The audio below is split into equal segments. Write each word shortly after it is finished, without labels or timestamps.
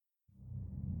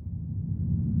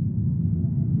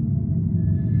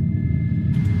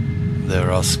There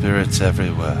are spirits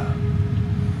everywhere,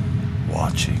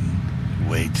 watching,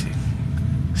 waiting,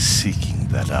 seeking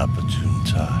that opportune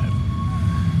time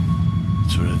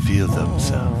to reveal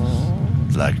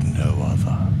themselves like no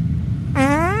other.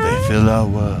 They fill our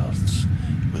worlds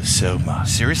with so much.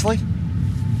 Seriously?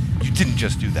 You didn't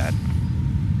just do that.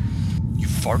 You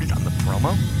farted on the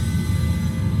promo?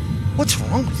 What's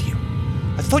wrong with you?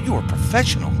 I thought you were a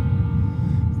professional.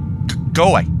 Go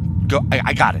away.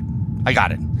 I got it.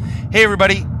 Hey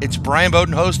everybody, it's Brian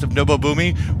Bowden, host of Nobo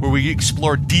Boomy, where we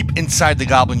explore deep inside the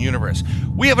Goblin universe.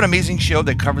 We have an amazing show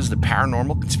that covers the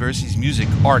paranormal, conspiracies, music,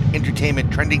 art,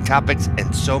 entertainment, trending topics,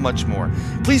 and so much more.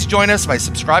 Please join us by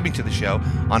subscribing to the show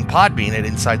on Podbean at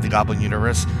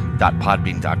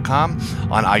InsideTheGoblinUniverse.podbean.com,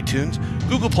 on iTunes,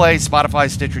 Google Play, Spotify,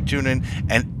 Stitcher, TuneIn,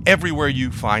 and everywhere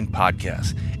you find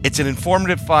podcasts. It's an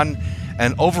informative, fun,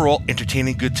 and overall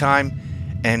entertaining good time,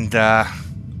 and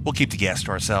we'll keep the gas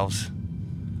to ourselves.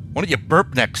 Why don't you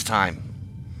burp next time?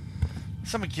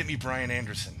 Someone get me Brian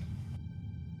Anderson.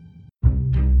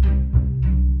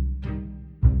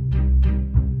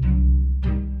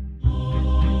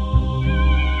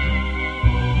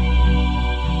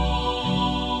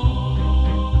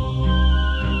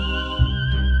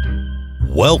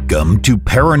 Welcome to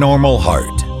Paranormal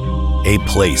Heart, a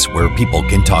place where people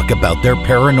can talk about their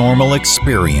paranormal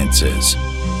experiences.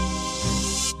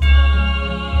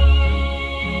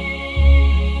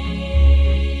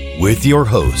 With your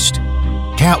host,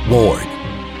 Kat Ward,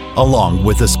 along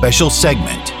with a special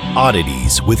segment,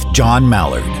 Oddities with John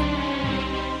Mallard.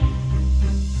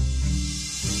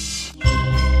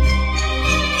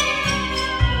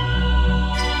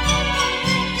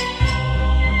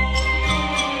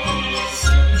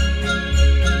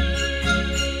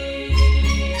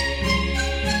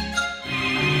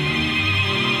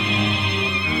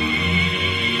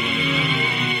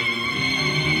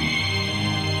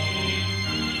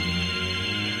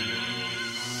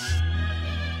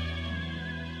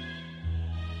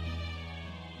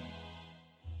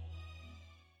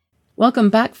 Welcome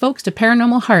back, folks, to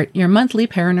Paranormal Heart, your monthly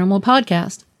paranormal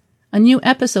podcast. A new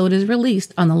episode is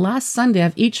released on the last Sunday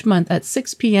of each month at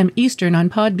 6 p.m. Eastern on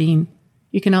Podbean.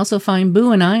 You can also find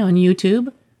Boo and I on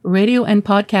YouTube,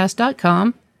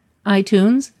 radioandpodcast.com,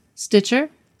 iTunes, Stitcher,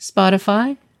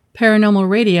 Spotify, Paranormal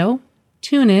Radio,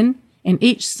 TuneIn, and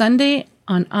each Sunday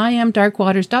on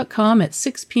IamDarkwaters.com at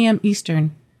 6 p.m.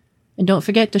 Eastern. And don't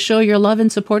forget to show your love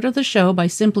and support of the show by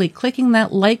simply clicking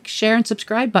that like, share, and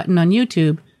subscribe button on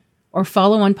YouTube, or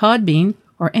follow on Podbean,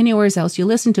 or anywhere else you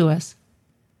listen to us.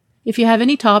 If you have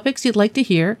any topics you'd like to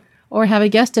hear, or have a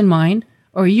guest in mind,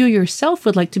 or you yourself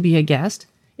would like to be a guest,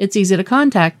 it's easy to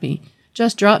contact me.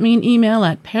 Just drop me an email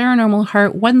at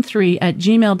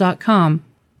paranormalheart13@gmail.com.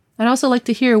 I'd also like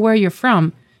to hear where you're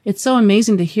from. It's so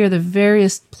amazing to hear the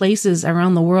various places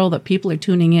around the world that people are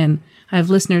tuning in. I have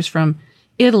listeners from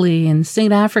Italy and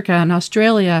South Africa and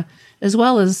Australia, as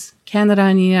well as Canada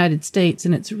and the United States,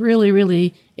 and it's really,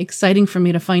 really exciting for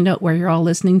me to find out where you're all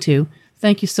listening to.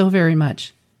 Thank you so very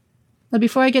much. Now,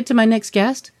 before I get to my next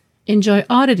guest, enjoy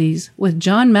Oddities with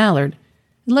John Mallard,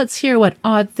 and let's hear what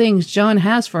odd things John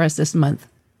has for us this month.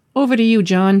 Over to you,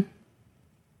 John.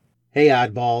 Hey,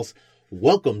 oddballs.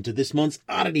 Welcome to this month's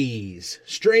Oddities.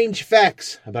 Strange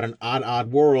facts about an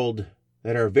odd world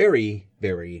that are very,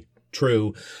 very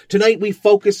true. Tonight we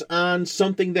focus on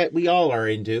something that we all are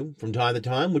into from time to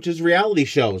time, which is reality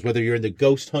shows. Whether you're into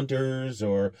Ghost Hunters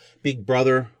or Big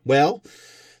Brother, well,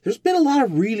 there's been a lot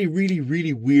of really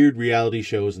weird reality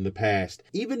shows in the past.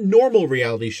 Even normal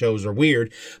reality shows are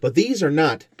weird, but these are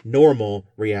not normal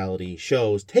reality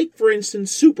shows. Take, for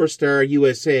instance, Superstar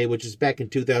USA, which is back in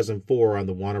 2004 on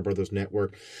the Warner Brothers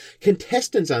network.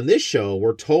 Contestants on this show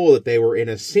were told that they were in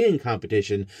a singing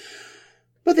competition,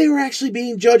 but they were actually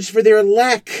being judged for their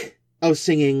lack of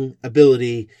singing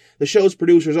ability. The show's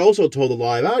producers also told the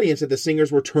live audience that the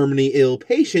singers were terminally ill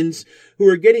patients who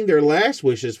were getting their last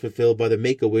wishes fulfilled by the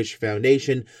Make-A-Wish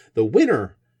Foundation. The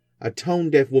winner, a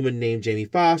tone-deaf woman named Jamie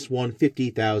Foxx, won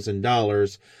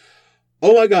 $50,000.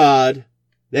 Oh my God,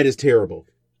 that is terrible.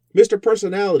 Mr.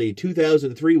 Personality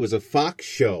 2003 was a Fox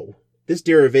show. This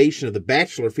derivation of The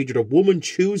Bachelor featured a woman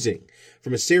choosing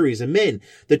from a series of men.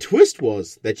 The twist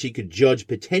was that she could judge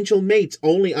potential mates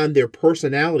only on their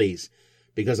personalities,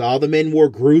 because all the men wore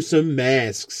gruesome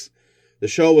masks. The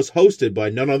show was hosted by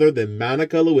none other than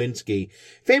Monica Lewinsky,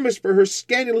 famous for her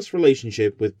scandalous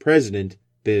relationship with President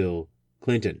Bill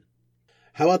Clinton.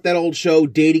 How about that old show,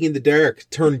 Dating in the Dark?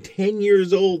 Turned 10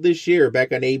 years old this year,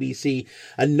 back on ABC.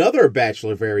 Another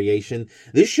Bachelor variation.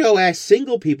 This show asked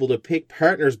single people to pick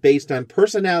partners based on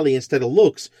personality instead of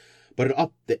looks, But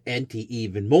up the ante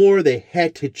even more, they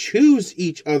had to choose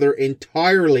each other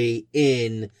entirely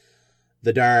in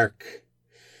the dark.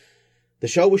 The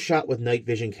show was shot with night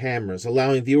vision cameras,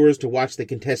 allowing viewers to watch the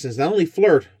contestants not only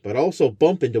flirt, but also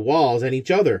bump into walls and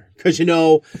each other. Because,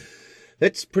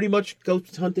 that's pretty much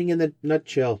ghost hunting in a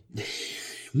nutshell.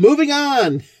 Moving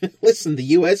on. Listen, the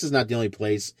US is not the only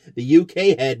place. The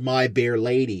UK had My Fair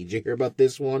Lady. Did you hear about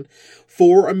this one?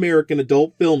 4 American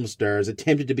adult film stars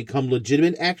attempted to become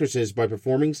legitimate actresses by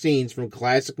performing scenes from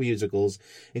classic musicals,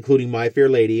 including My Fair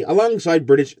Lady, alongside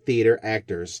British theatre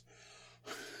actors.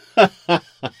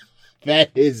 That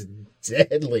is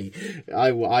deadly.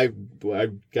 I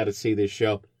gotta see this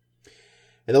show.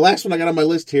 And the last one I got on my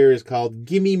list here is called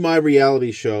Gimme My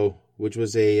Reality Show, which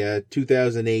was a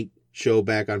 2008 show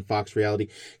back on Fox Reality.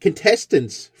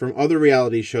 Contestants from other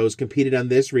reality shows competed on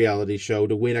this reality show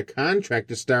to win a contract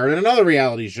to star in another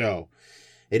reality show.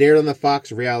 It aired on the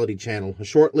Fox Reality Channel, a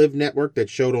short-lived network that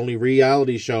showed only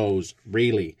reality shows,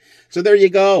 really. So there you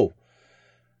go.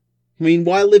 I mean,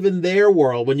 why live in their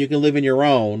world when you can live in your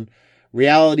own?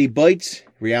 Reality bites,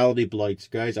 reality blights.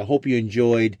 Guys, I hope you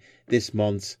enjoyed this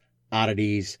month's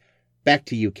Oddities. Back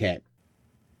to you, Kat.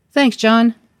 Thanks,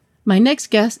 John. My next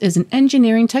guest is an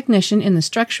engineering technician in the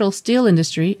structural steel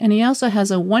industry, and he also has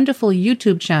a wonderful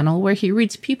YouTube channel where he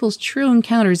reads people's true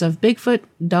encounters of Bigfoot,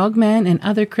 Dogman, and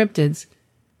other cryptids.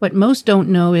 What most don't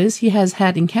know is he has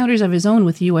had encounters of his own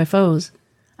with UFOs.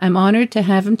 I'm honored to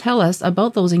have him tell us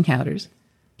about those encounters.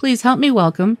 Please help me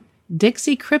welcome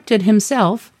Dixie Cryptid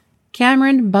himself,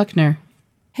 Cameron Buckner.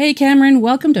 Hey, Cameron,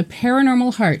 welcome to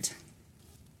Paranormal Heart.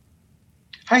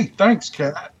 Hey, thanks,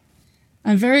 Kat.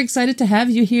 I'm very excited to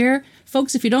have you here.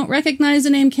 Folks, if you don't recognize the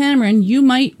name Cameron, you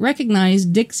might recognize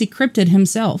Dixie Cryptid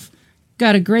himself.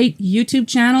 Got a great YouTube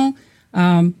channel.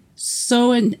 I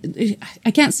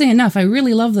can't say enough. I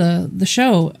really love the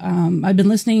show. I've been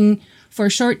listening for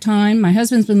a short time. My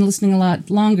husband's been listening a lot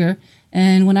longer.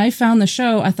 And when I found the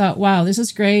show, I thought, wow, this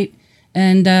is great.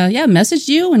 And messaged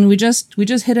you, and we just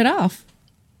hit it off.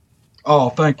 Oh,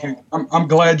 thank you. I'm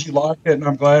glad you like it, and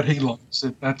I'm glad he likes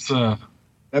it.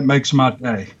 That makes my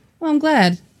day. Well, I'm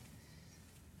glad.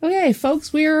 Okay,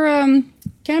 folks, we're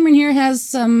Cameron here has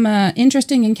some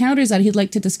interesting encounters that he'd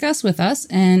like to discuss with us,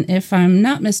 and if I'm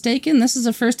not mistaken, this is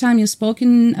the first time you've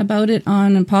spoken about it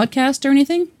on a podcast or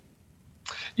anything?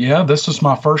 Yeah, this is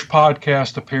my first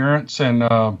podcast appearance, and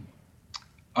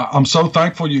I'm so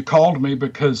thankful you called me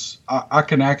because I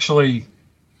can actually...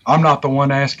 I'm not the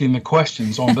one asking the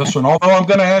questions on this one, although I'm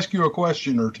going to ask you a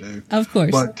question or two. Of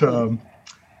course. But,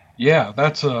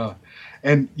 that's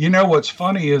and you know what's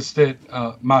funny is that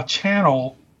my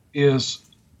channel is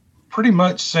pretty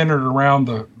much centered around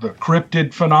the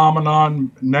cryptid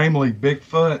phenomenon, namely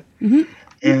Bigfoot. Mm-hmm.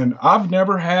 And I've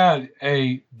never had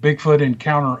a Bigfoot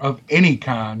encounter of any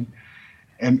kind,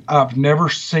 and I've never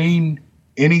seen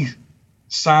any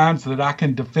signs that I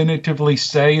can definitively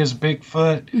say is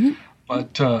Bigfoot. Mm-hmm.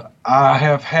 But I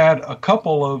have had a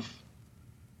couple of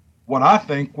what I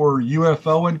think were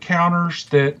UFO encounters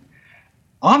that,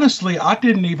 honestly, I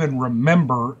didn't even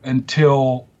remember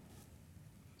until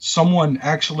someone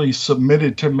actually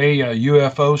submitted to me a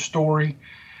UFO story.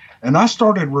 And I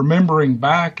started remembering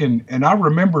back, and I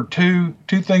remember two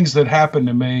things that happened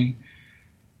to me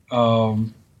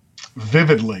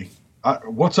vividly.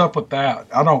 What's up with that?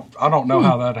 I don't know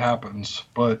how that happens.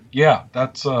 But, yeah,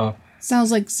 that's...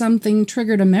 Sounds like something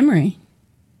triggered a memory.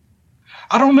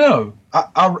 I don't know.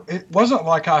 It wasn't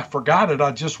like I forgot it.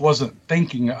 I just wasn't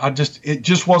thinking. It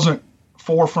just wasn't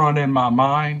forefront in my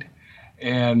mind.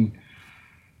 And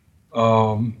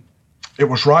it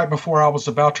was right before I was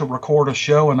about to record a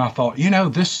show. And I thought,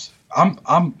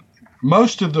 I'm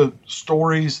most of the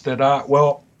stories that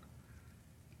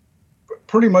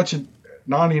pretty much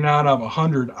 99 of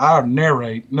 100, I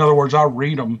narrate. In other words, I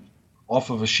read them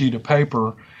off of a sheet of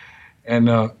paper. And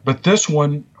but this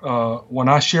one, when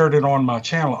I shared it on my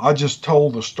channel, I just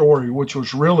told the story, which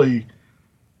was really,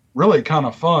 really kind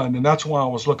of fun, and that's why I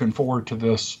was looking forward to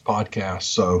this podcast.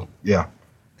 So, yeah.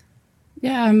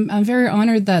 Yeah, I'm very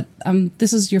honored that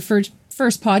this is your first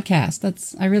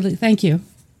podcast. I really thank you.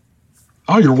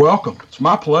 Oh, you're welcome. It's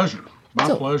my pleasure. My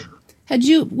pleasure.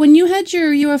 When you had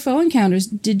your UFO encounters,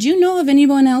 did you know of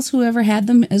anyone else who ever had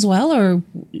them as well?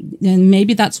 And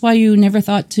maybe that's why you never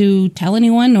thought to tell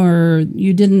anyone, or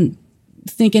you didn't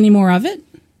think any more of it?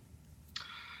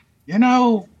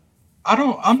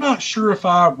 I'm not sure if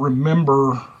I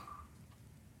remember.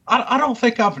 I don't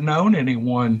think I've known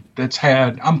anyone that's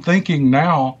had, I'm thinking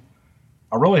now,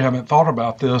 I really haven't thought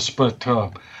about this, but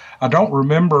I don't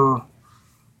remember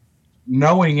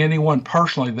knowing anyone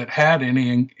personally that had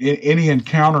any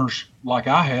encounters like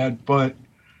I had, but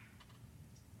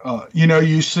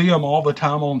you see them all the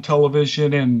time on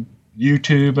television and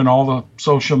YouTube and all the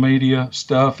social media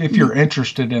stuff, if you're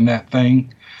interested in that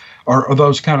thing or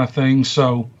those kind of things.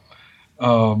 So,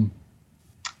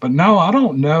 but no, I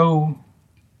don't know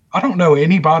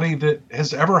anybody that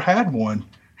has ever had one.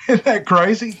 Isn't that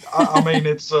crazy? I mean,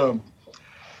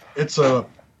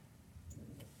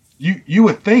 you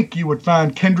would think you would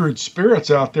find kindred spirits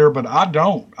out there, but I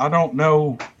don't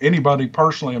know anybody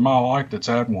personally in my life that's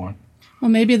had one. Well,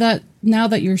 maybe that now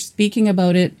that you're speaking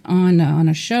about it on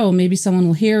a show, maybe someone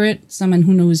will hear it, someone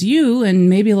who knows you, and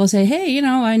maybe they'll say, hey,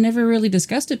 I never really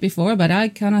discussed it before, but I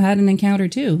kind of had an encounter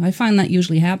too. I find that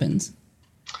usually happens.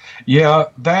 Yeah,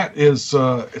 that is,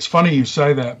 it's funny you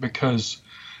say that because,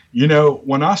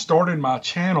 when I started my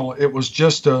channel, it was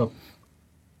just a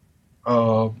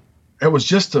fun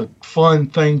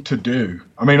thing to do.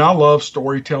 I mean, I love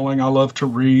storytelling. I love to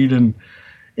read, and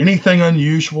anything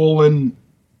unusual and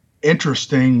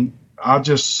interesting, I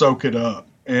just soak it up.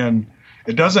 And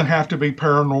it doesn't have to be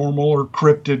paranormal or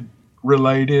cryptid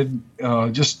related,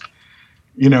 just,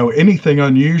 anything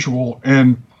unusual.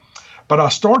 But I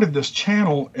started this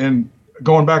channel, and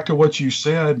going back to what you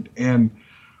said, and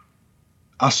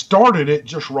I started it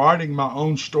just writing my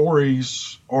own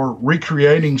stories or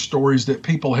recreating stories that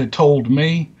people had told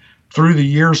me through the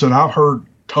years, and I've heard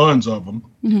tons of them.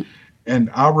 Mm-hmm. And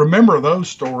I remember those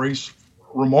stories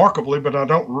remarkably, but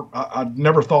I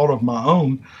never thought of my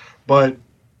own. But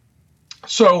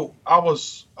so I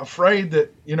was afraid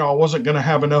that, I wasn't going to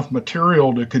have enough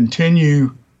material to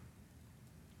continue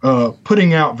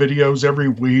putting out videos every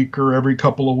week or every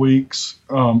couple of weeks.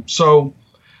 So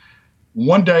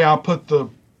one day I put the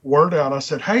word out. I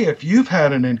said, hey, if you've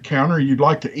had an encounter, you'd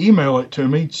like to email it to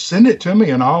me, send it to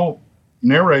me and I'll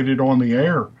narrate it on the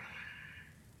air.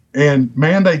 And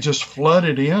man, they just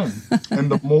flooded in. And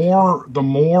the more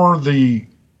the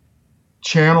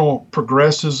channel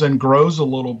progresses and grows a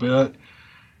little bit,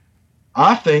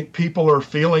 I think people are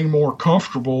feeling more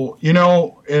comfortable.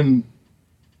 In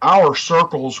our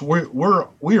circles, we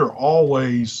are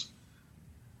always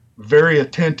very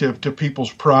attentive to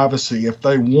people's privacy if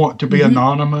they want to be mm-hmm.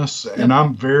 anonymous. Yep. And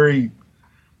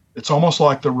it's almost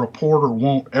like the reporter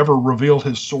won't ever reveal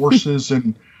his sources.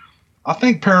 And I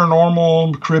think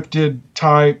paranormal, cryptid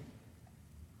type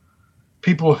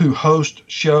people who host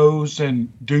shows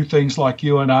and do things like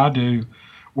you and I do,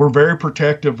 we're very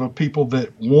protective of people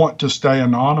that want to stay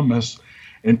anonymous.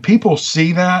 And people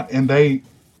see that and they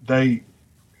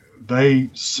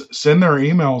send their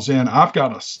emails in. I've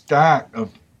got a stack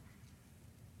of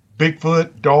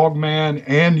Bigfoot, Dogman,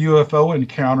 and UFO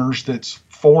encounters that's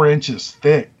 4 inches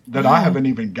thick that I haven't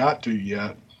even got to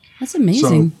yet. That's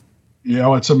amazing.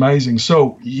 So, it's amazing.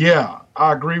 So, yeah,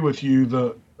 I agree with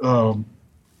you. I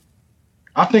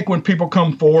think when people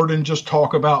come forward and just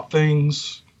talk about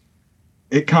things,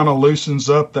 it kind of loosens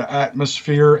up the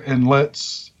atmosphere and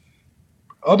lets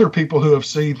other people who have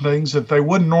seen things that they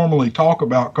wouldn't normally talk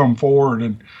about come forward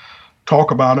and talk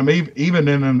about them, even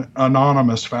in an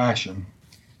anonymous fashion.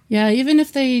 Yeah, even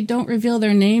if they don't reveal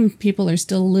their name, people are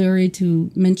still leery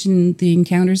to mention the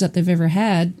encounters that they've ever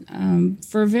had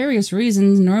for various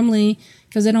reasons. Normally,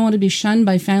 because they don't want to be shunned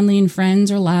by family and friends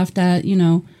or laughed at,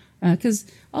 because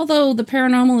although the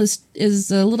paranormal is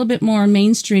a little bit more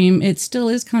mainstream, it still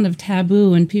is kind of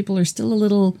taboo and people are still a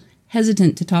little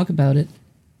hesitant to talk about it.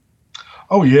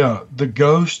 Oh, yeah. The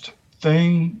ghost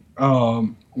thing,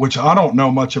 which I don't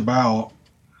know much about,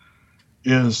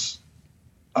 is...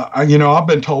 I've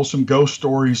been told some ghost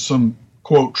stories, some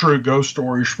quote true ghost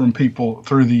stories from people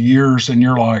through the years, and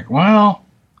you're like, well,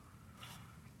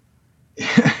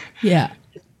 yeah,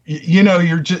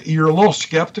 you're a little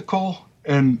skeptical,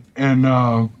 and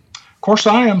of course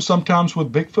I am sometimes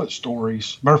with Bigfoot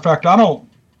stories. Matter of fact,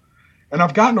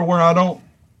 I've gotten to where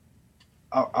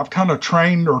I've kind of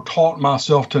trained or taught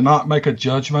myself to not make a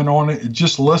judgment on it,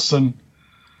 just listen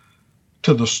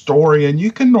to the story, and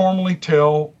you can normally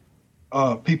tell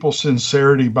people's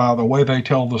sincerity by the way they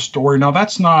tell the story. Now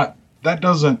that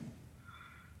doesn't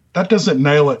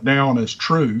nail it down as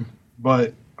true,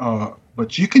 but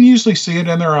you can usually see it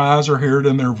in their eyes or hear it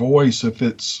in their voice if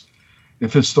it's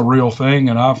the real thing.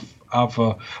 And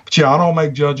but yeah, I don't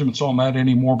make judgments on that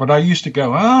anymore. But I used to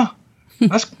go,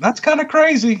 that's kind of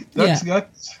crazy.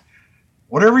 That's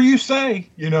whatever you say,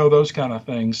 those kind of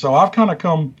things. So I've kind of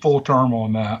come full term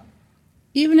on that.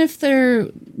 Even if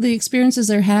the experiences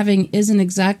they're having isn't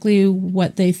exactly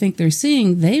what they think they're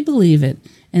seeing, they believe it.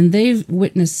 And they've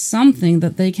witnessed something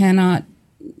that they cannot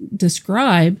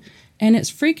describe, and it's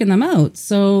freaking them out.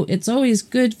 So it's always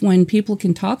good when people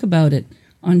can talk about it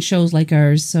on shows like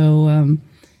ours. So,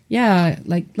 yeah,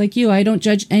 like you, I don't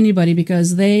judge anybody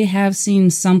because they have seen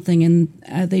something and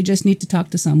they just need to talk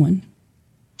to someone.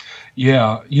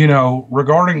 Yeah,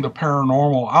 regarding the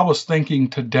paranormal, I was thinking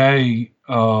today,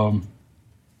 what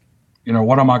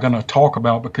am I going to talk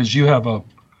about? Because you have a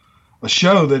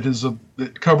show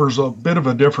that covers a bit of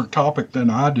a different topic than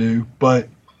I do.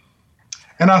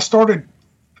 And I started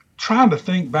trying to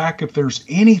think back if there's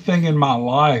anything in my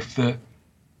life that,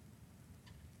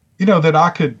 that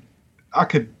I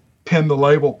could pin the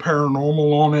label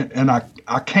paranormal on it, and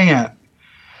I can't.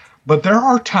 But there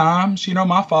are times,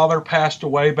 my father passed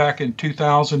away back in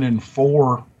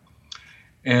 2004,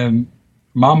 and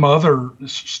my mother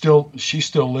she's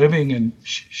still living, and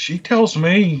she tells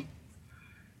me,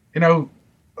 Cam,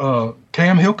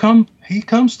 he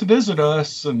comes to visit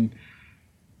us and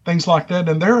things like that.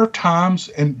 And there are times,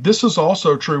 and this is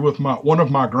also true with one of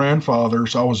my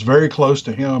grandfathers. I was very close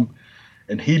to him,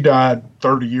 and he died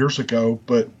 30 years ago,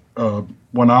 but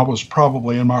when I was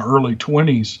probably in my early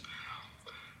 20s.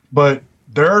 But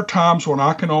there are times when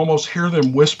I can almost hear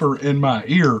them whisper in my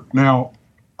ear. Now,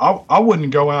 I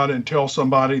wouldn't go out and tell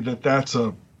somebody that that's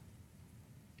a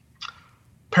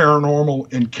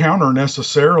paranormal encounter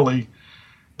necessarily,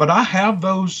 but I have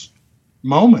those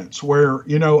moments where,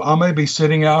 I may be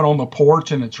sitting out on the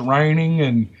porch and it's raining,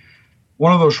 and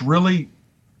one of those really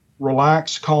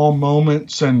relaxed, calm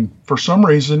moments, and for some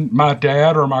reason, my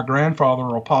dad or my grandfather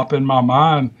will pop in my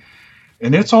mind.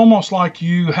 And it's almost like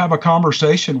you have a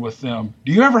conversation with them.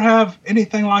 Do you ever have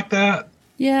anything like that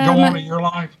go on in your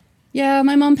life? Yeah,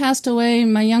 my mom passed away.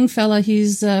 My young fella,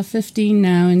 he's 15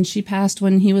 now, and she passed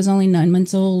when he was only 9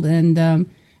 months old. And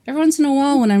every once in a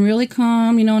while, when I'm really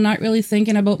calm, not really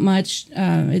thinking about much,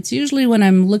 it's usually when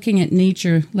I'm looking at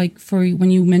nature, like for when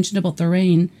you mentioned about the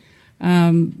rain.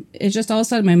 It's just all of a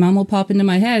sudden my mom will pop into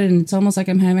my head, and it's almost like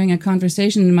I'm having a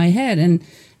conversation in my head.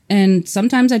 And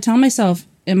sometimes I tell myself,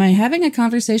 am I having a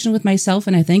conversation with myself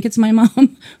and I think it's my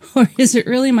mom, or is it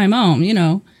really my mom,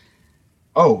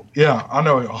 Oh, yeah, I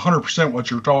know 100%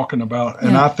 what you're talking about,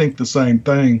 and yeah. I think the same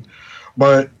thing.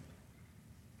 But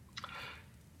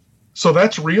so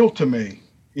that's real to me.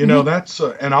 That's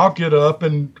and I'll get up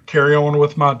and carry on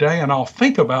with my day, and I'll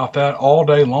think about that all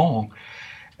day long.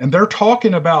 And they're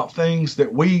talking about things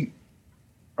that we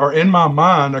are in my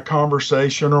mind, a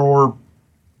conversation or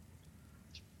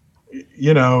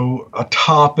a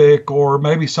topic or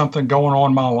maybe something going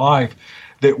on in my life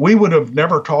that we would have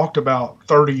never talked about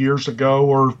 30 years ago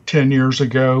or 10 years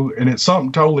ago. And it's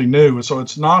something totally new. So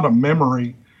it's not a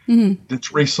memory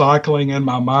that's recycling in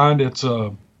my mind. It's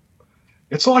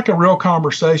like a real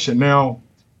conversation. Now,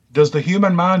 does the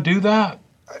human mind do that?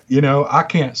 I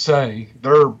can't say.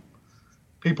 There are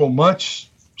people much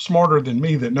smarter than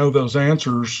me that know those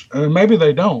answers, and maybe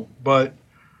they don't, but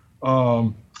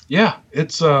yeah,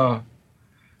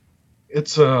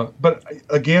 but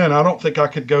again, I don't think I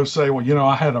could go say, well,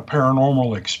 I had a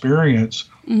paranormal experience.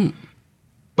 Mm-hmm.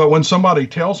 But when somebody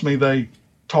tells me they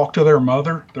talked to their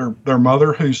mother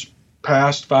who's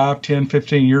passed 5, 10,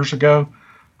 15 years ago,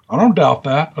 I don't doubt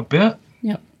that a bit.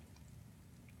 Yep.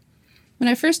 When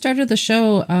I first started the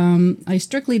show, I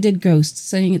strictly did ghosts,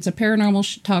 saying it's a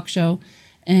paranormal talk show.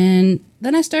 And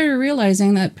then I started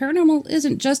realizing that paranormal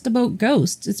isn't just about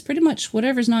ghosts. It's pretty much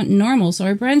whatever's not normal. So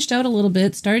I branched out a little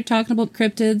bit, started talking about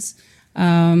cryptids,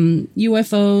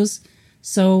 UFOs.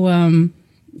 So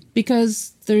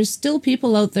because there's still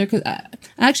people out there, because I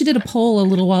actually did a poll a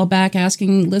little while back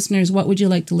asking listeners, what would you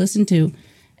like to listen to?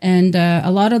 And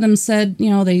a lot of them said,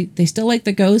 they still like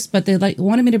the ghosts, but they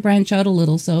wanted me to branch out a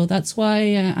little. So that's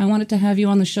why I wanted to have you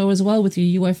on the show as well with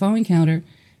your UFO encounter.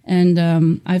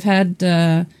 And I've had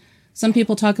some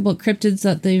people talk about cryptids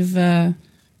that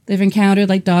they've encountered,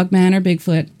 like Dogman or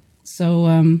Bigfoot.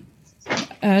 So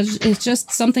it's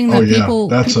just something that people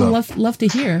love to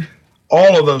hear.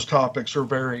 All of those topics are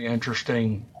very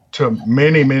interesting to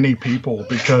many, many people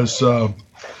because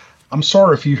I'm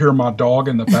sorry if you hear my dog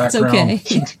in the background.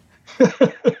 It's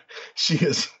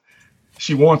okay.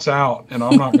 She wants out, and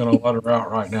I'm not going to let her out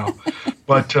right now.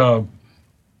 But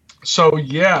so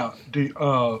yeah,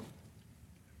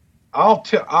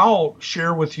 I'll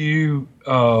share with you,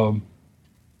 unless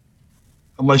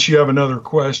you have another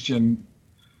question,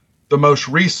 the most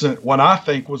recent one I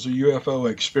think was a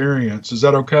UFO experience. Is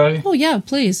that okay? Oh yeah,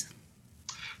 please.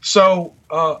 So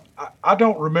I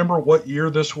don't remember what year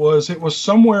this was. It was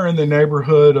somewhere in the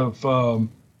neighborhood of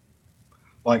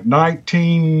like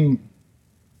 19.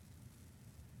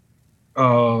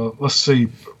 Let's see,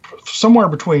 somewhere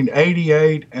between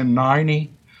 88 and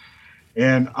 90.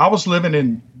 And I was living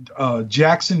in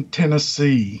Jackson,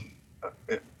 Tennessee,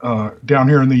 down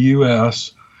here in the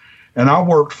U.S., and I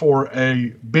worked for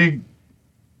a big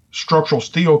structural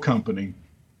steel company.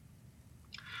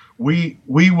 We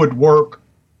would work.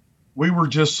 We were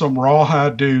just some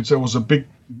rawhide dudes. There was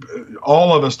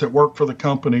all of us that worked for the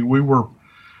company. We were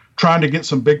trying to get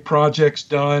some big projects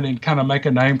done and kind of make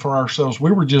a name for ourselves.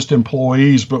 We were just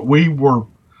employees, but we were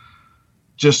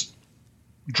just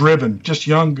driven, just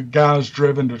young guys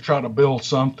driven to try to build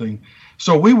something.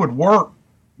 So we would work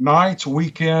nights,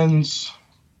 weekends,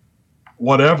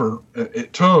 whatever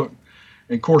it took.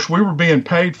 And of course, we were being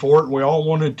paid for it, and we all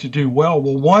wanted to do well.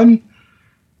 Well, one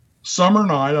summer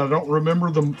night, I don't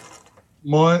remember the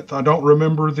month, I don't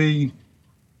remember the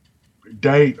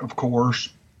date, of course,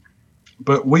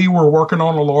 but we were working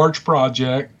on a large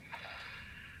project,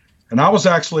 and I was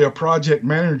actually a project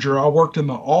manager. I worked in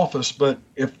the office, but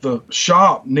if the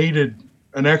shop needed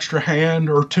an extra hand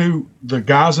or two, the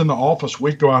guys in the office,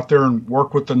 we'd go out there and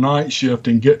work with the night shift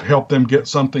and help them get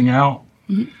something out.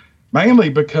 Mm-hmm. Mainly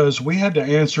because we had to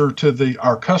answer to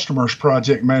our customer's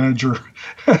project manager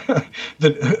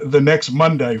the next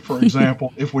Monday, for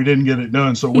example, if we didn't get it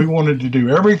done. So we wanted to do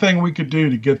everything we could do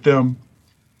to get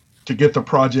the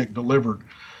project delivered.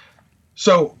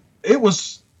 So it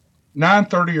was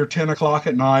 9:30 or 10 o'clock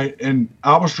at night, and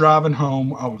I was driving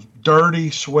home. I was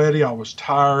dirty, sweaty. I was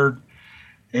tired,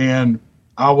 and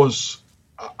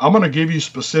I'm going to give you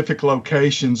specific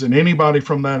locations, and anybody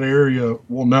from that area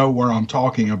will know where I'm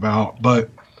talking about.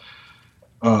 But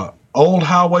Old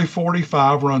Highway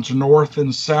 45 runs north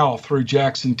and south through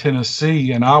Jackson,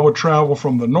 Tennessee, and I would travel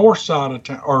from the north side of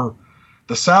town, or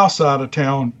the south side of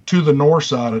town, to the north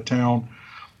side of town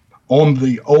on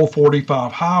the old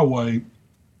 45 highway.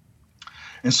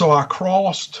 And so I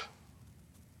crossed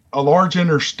a large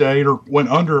interstate, or went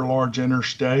under a large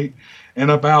interstate,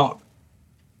 and about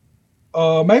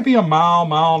maybe a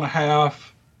mile and a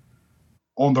half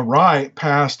on the right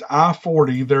past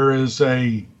I-40, there is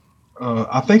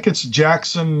I think it's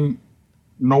Jackson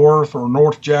North or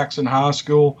North Jackson High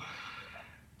School.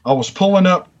 I was pulling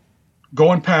up,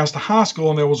 going past the high school,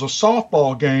 and there was a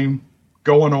softball game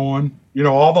going on. You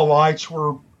know, all the lights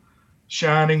were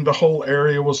shining. The whole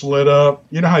area was lit up.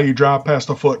 You know how you drive past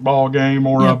a football game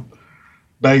or a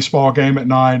baseball game at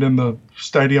night and the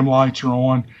stadium lights are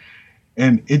on.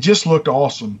 And it just looked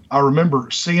awesome. I remember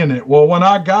seeing it. Well, when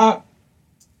I got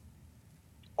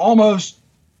almost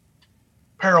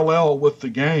parallel with the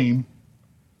game,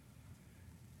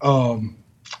 in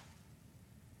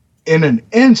an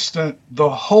instant, the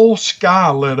whole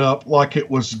sky lit up like it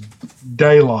was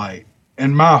daylight.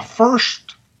 And my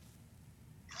first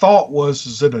thought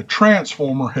was that a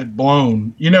transformer had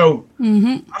blown. You know,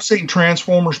 I've seen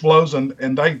transformers blows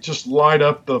and they just light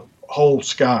up the whole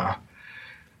sky.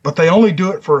 But they only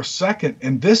do it for a second.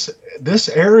 And this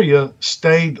area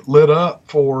stayed lit up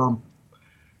for,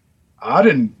 I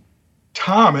didn't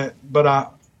time it,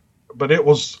 but it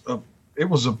was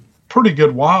a pretty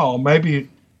good while, maybe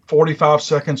 45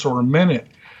 seconds or a minute.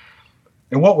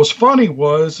 And what was funny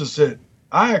is that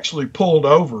I actually pulled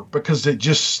over because it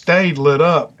just stayed lit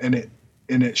up, and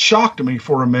it shocked me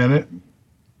for a minute.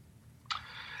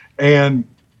 And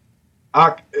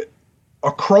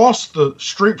across the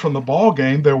street from the ball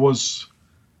game, there was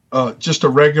just a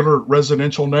regular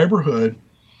residential neighborhood,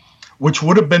 which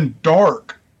would have been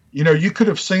dark. You know, you could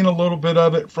have seen a little bit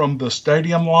of it from the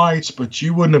stadium lights, but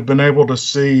you wouldn't have been able to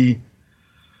see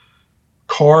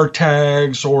car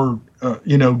tags or,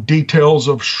 details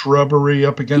of shrubbery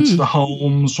up against the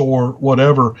homes or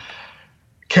whatever.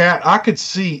 Kat, I could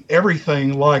see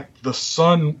everything like the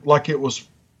sun, like it was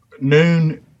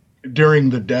noon during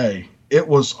the day. It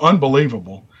was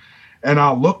unbelievable. And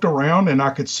I looked around and I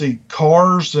could see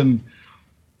cars, and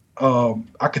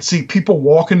I could see people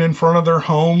walking in front of their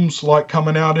homes, like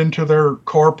coming out into their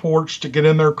carports to get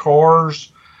in their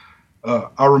cars.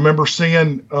 I remember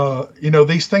seeing,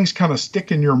 these things kind of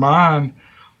stick in your mind.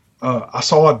 I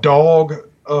saw a dog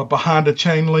behind a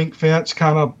chain link fence,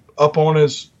 kind of up on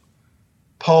his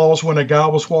paws when a guy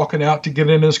was walking out to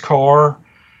get in his car.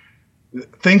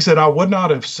 Things that I would not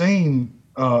have seen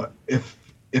if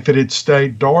it had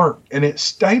stayed dark. And it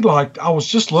stayed like, I was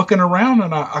just looking around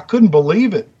and I couldn't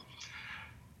believe it.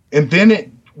 And then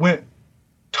it went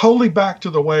totally back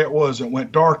to the way it was. It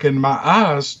went dark, and my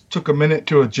eyes took a minute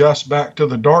to adjust back to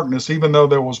the darkness, even though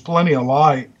there was plenty of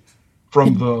light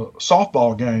from the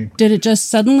softball game. Did it just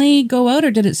suddenly go out,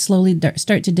 or did it slowly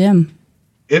start to dim?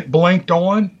 It blinked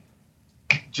on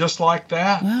just like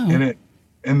that. Wow.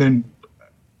 And then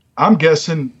I'm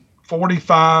guessing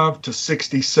 45 to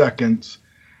 60 seconds,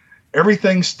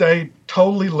 everything stayed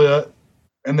totally lit,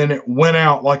 and then it went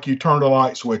out like you turned a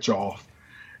light switch off.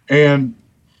 And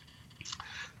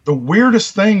the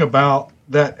weirdest thing about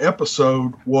that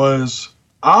episode was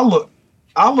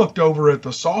I looked over at the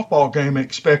softball game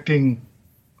expecting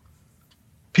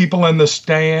people in the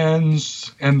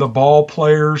stands and the ball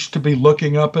players to be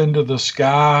looking up into the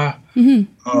sky.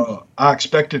 I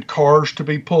expected cars to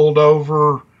be pulled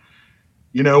over.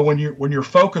 You know, when you're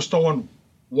focused on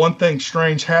one thing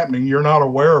strange happening, you're not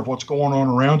aware of what's going on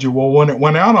around you. Well, when it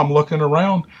went out, I'm looking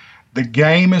around. The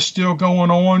game is still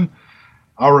going on.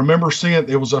 I remember seeing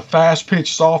it was a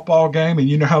fast-pitch softball game, and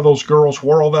you know how those girls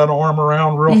whirl that arm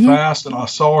around real fast, and I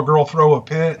saw a girl throw a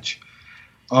pitch.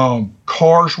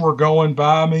 Cars were going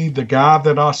by me. The guy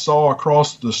that I saw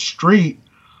across the street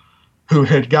who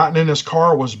had gotten in his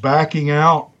car was backing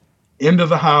out into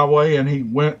the highway, and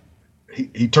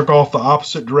he took off the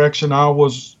opposite direction I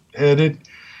was headed.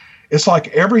 It's like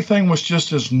everything was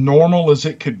just as normal as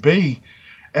it could be.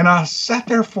 And I sat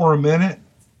there for a minute,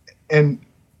 and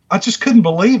I just couldn't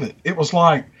believe it. It was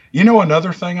like, you know,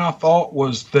 another thing I thought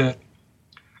was that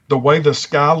the way the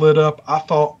sky lit up, I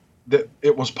thought that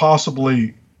it was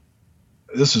possibly,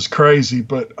 this is crazy,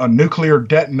 but a nuclear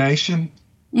detonation.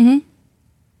 You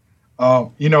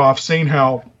know, I've seen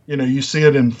how, you know, you see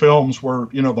it in films where,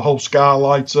 you know, the whole sky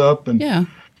lights up. And yeah,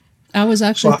 I was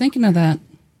actually thinking of that.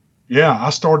 Yeah, I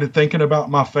started thinking about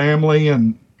my family,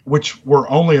 and which were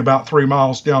only about 3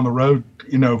 miles down the road,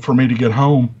 you know, for me to get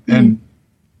home. And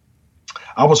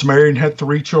I was married and had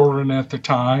 3 children at the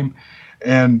time.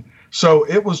 And so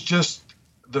it was just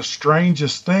the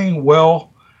strangest thing.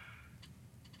 Well,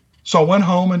 so I went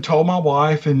home and told my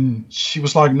wife, and she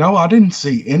was like, no, I didn't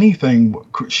see anything.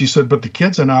 She said, but the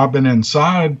kids and I have been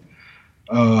inside.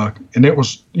 And it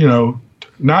was, you know,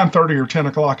 9:30 or 10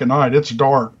 o'clock at night. It's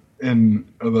dark in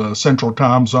the central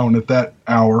time zone at that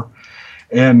hour.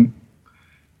 And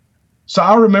so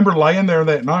I remember laying there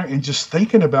that night and just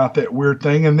thinking about that weird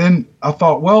thing. And then I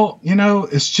thought, well, you know,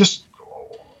 it's just,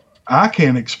 I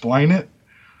can't explain it.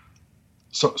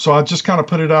 So I just kind of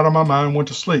put it out of my mind, went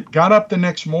to sleep, got up the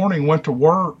next morning, went to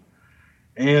work,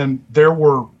 and there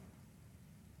were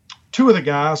 2 of the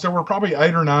guys, there were probably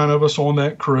 8 or 9 of us on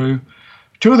that crew.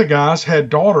 2 of the guys had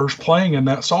daughters playing in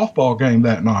that softball game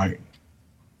that night.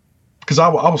 Because I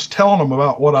was telling them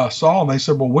about what I saw, and they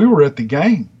said, well, we were at the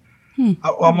game.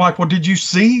 I'm like, well, did you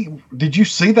see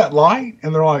that light?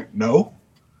 And they're like, no.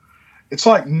 It's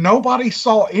like nobody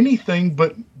saw anything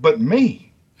but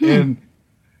me. And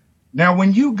now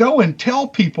when you go and tell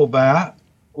people that,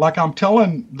 like I'm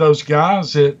telling those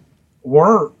guys at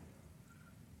work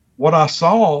what I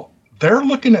saw, they're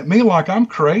looking at me like I'm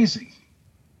crazy.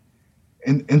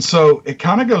 And so it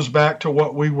kind of goes back to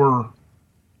what we were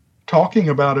talking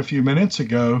about a few minutes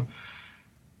ago.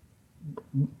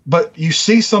 But you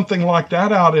see something like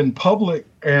that out in public,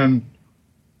 and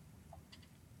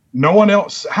no one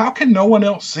else, how can no one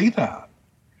else see that?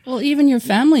 Well, even your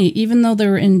family, even though they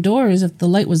were indoors, if the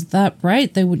light was that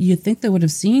bright, you'd think they would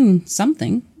have seen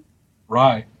something.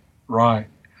 Right.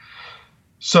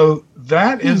 So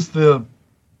that is the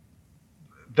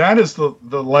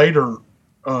later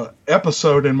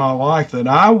episode in my life that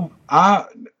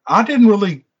I didn't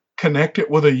really connect it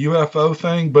with a UFO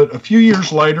thing, but a few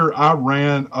years later, I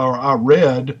read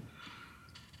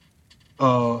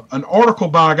an article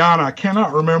by a guy, and I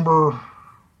cannot remember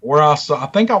where I saw. I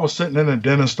think I was sitting in a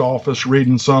dentist office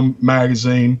reading some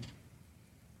magazine,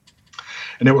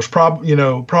 and it was probably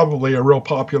a real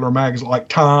popular magazine like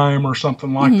Time or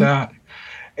something like that.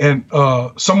 And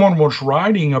someone was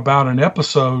writing about an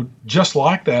episode just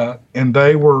like that, and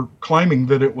they were claiming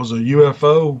that it was a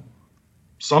UFO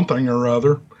something or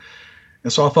other.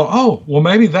 And so I thought, oh, well,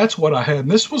 maybe that's what I had. And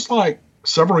this was like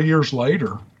several years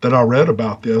later that I read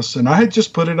about this, and I had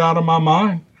just put it out of my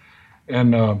mind.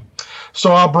 And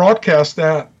so I broadcast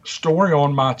that story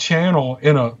on my channel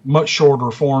in a much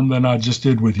shorter form than I just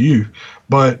did with you.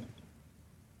 But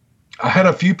I had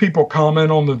a few people comment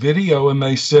on the video, and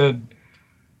they said,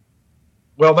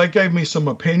 well, they gave me some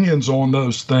opinions on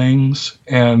those things.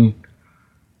 And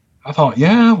I thought,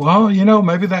 yeah, well, you know,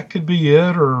 maybe that could be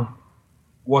it or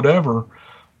whatever.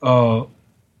 So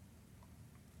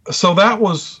that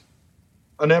was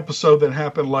an episode that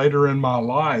happened later in my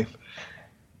life.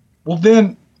 Well,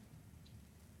 then,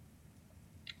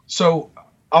 so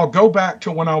I'll go back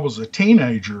to when I was a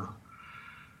teenager.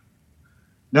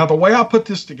 Now, the way I put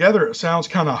this together, it sounds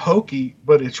kind of hokey,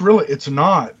 but it's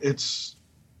not.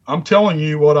 I'm telling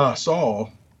you what I saw.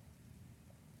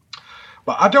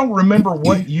 But I don't remember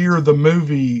what year the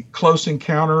movie Close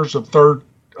Encounters of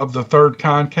the Third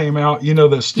Kind came out. You know,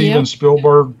 the Steven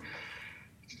Spielberg.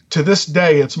 To this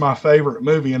day, it's my favorite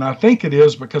movie. And I think it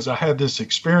is because I had this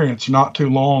experience not too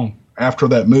long after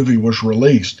that movie was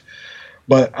released.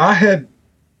 But I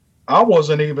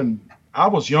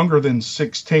was younger than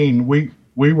 16.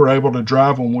 we were able to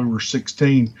drive when we were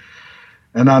 16.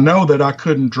 And I know that I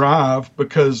couldn't drive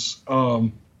because,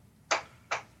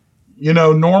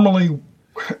 normally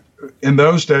in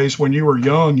those days when you were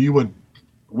young,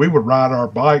 we would ride our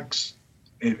bikes.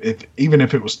 Even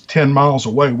if it was 10 miles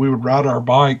away, we would ride our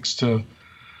bikes to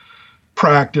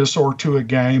practice or to a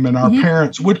game. And our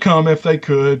parents would come if they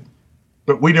could,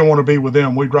 but we didn't want to be with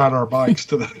them. We'd ride our bikes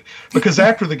because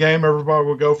after the game, everybody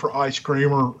would go for ice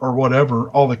cream or whatever.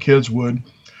 All the kids would.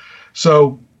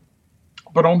 So,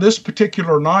 but on this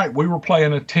particular night, we were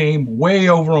playing a team way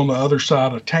over on the other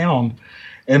side of town,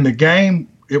 and the game,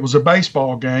 it was a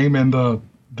baseball game, and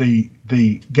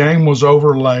the game was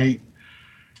over late,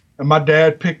 and my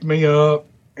dad picked me up.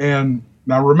 And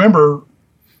now remember,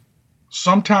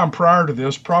 sometime prior to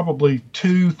this, probably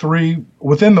 2-3,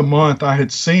 within the month, I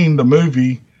had seen the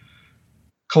movie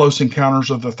Close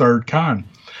Encounters of the Third Kind.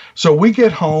 So we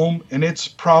get home, and it's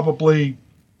probably,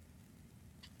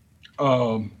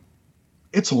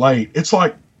 it's late. It's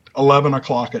like 11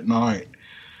 o'clock at night.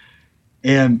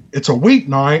 And it's a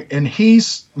weeknight, and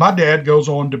my dad goes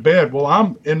on to bed. Well,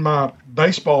 I'm in my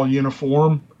baseball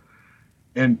uniform,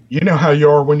 and you know how you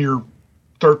are when you're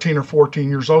 13 or 14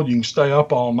 years old, you can stay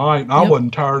up all night, and I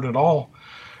wasn't tired at all.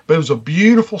 But it was a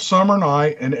beautiful summer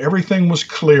night, and everything was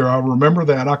clear. I remember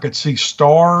that. I could see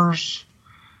stars.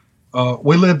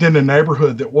 We lived in a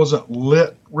neighborhood that wasn't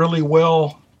lit really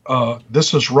well.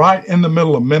 This is right in the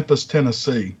middle of Memphis,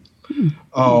 Tennessee.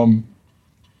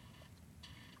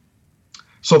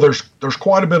 So there's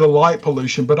quite a bit of light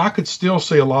pollution, but I could still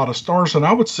see a lot of stars. And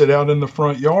I would sit out in the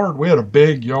front yard. We had a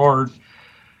big yard,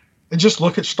 and just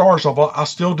look at stars. I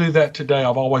still do that today.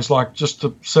 I've always liked just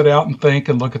to sit out and think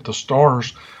and look at the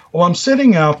stars. Well, I'm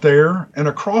sitting out there, and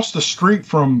across the street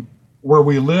from where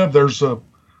we live, there's a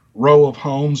row of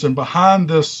homes, and behind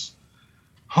this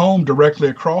home directly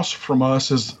across from us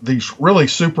is these really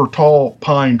super tall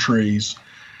pine trees.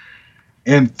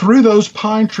 And through those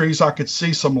pine trees, I could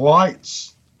see some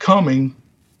lights coming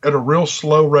at a real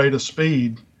slow rate of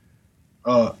speed.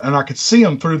 And I could see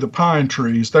them through the pine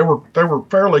trees. They were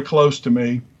fairly close to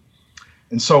me.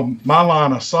 And so my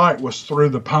line of sight was through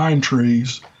the pine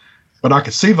trees, but I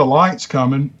could see the lights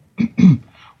coming.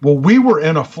 Well, we were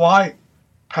in a flight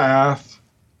path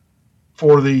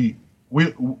for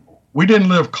we didn't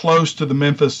live close to the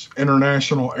Memphis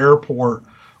International Airport,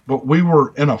 but we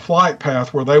were in a flight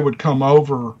path where they would come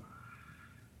over,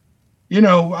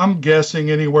 I'm guessing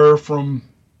anywhere from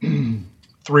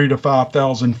 3,000 to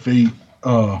 5,000 feet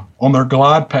on their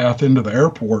glide path into the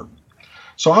airport.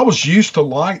 So I was used to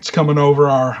lights coming over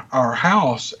our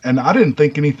house, and I didn't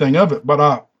think anything of it, but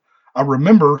I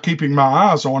remember keeping my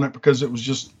eyes on it because it was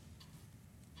just,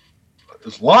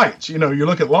 it's lights, you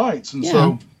look at lights. And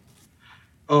so,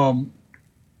 and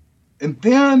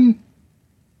then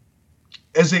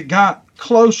as it got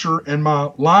closer and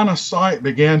my line of sight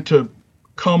began to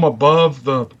come above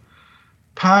the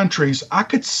pine trees, I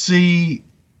could see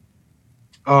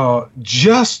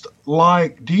just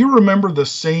like, do you remember the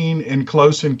scene in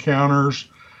Close Encounters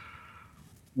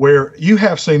where you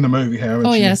have seen the movie, haven't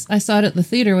you? Oh, yes. I saw it at the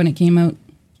theater when it came out.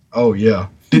 Oh, yeah.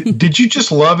 Did you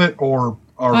just love it or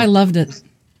I loved it.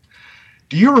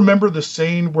 Do you remember the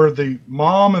scene where the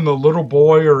mom and the little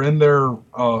boy are in their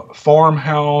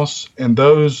farmhouse and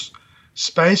those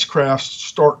spacecrafts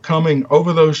start coming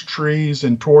over those trees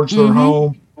and towards their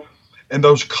home, and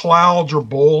those clouds are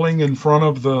boiling in front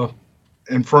of the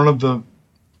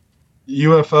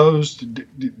UFOs?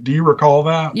 Do you recall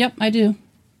that? Yep, I do.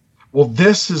 Well,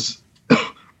 this is,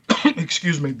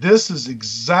 this is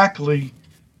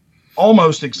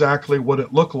almost exactly what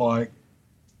it looked like.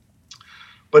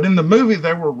 But in the movie,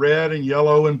 they were red and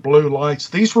yellow and blue lights.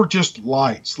 These were just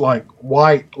lights, like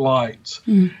white lights.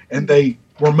 And they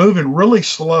were moving really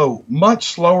slow, much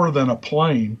slower than a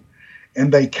plane.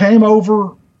 And they came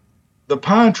over the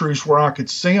pine trees where I could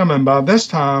see them. And by this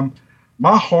time,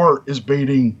 my heart is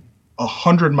beating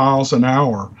 100 miles an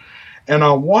hour. And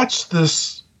I watched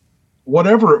this,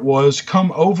 whatever it was,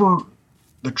 come over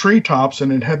the treetops,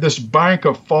 and it had this bank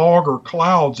of fog or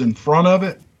clouds in front of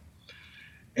it.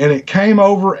 And it came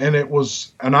over, and it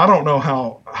was, and I don't know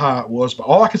how high it was, but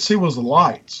all I could see was the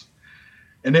lights.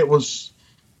 And it was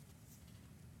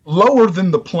lower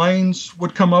than the planes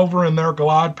would come over in their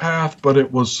glide path, but it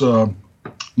was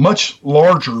much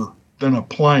larger than a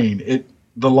plane.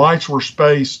 The lights were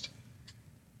spaced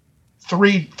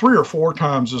three or four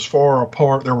times as far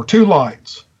apart. There were two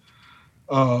lights,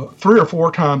 3 or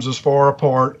 4 times as far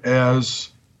apart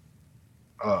as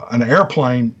an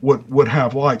airplane would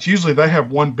have lights. Usually they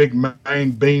have one big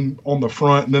main beam on the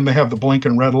front, and then they have the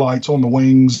blinking red lights on the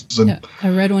wings. And yeah,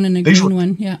 a red one and a green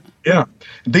one. Yeah. Yeah.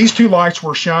 These two lights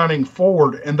were shining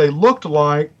forward, and they looked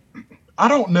like, I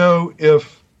don't know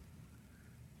if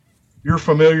you're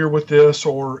familiar with this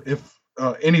or if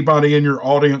anybody in your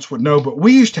audience would know, but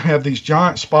we used to have these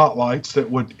giant spotlights that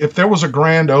would, if there was a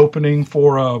grand opening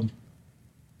for a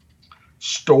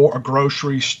store, a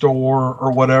grocery store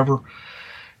or whatever,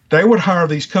 they would hire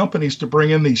these companies to bring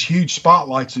in these huge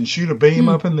spotlights and shoot a beam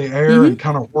up in the air and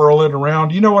kind of whirl it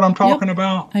around. You know what I'm talking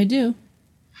about? I do.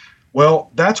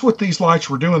 Well, that's what these lights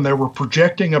were doing. They were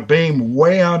projecting a beam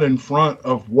way out in front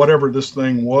of whatever this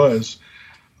thing was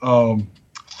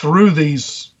through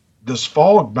this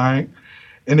fog bank,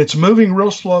 and it's moving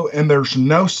real slow, and there's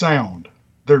no sound.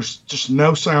 There's just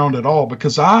no sound at all,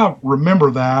 because I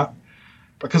remember that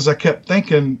because I kept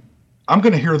thinking, I'm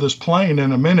going to hear this plane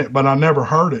in a minute, but I never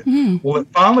heard it. Well, it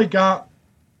finally got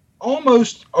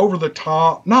almost over the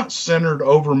top, not centered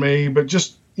over me, but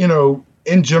just,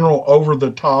 in general, over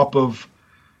the top of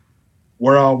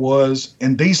where I was.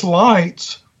 And these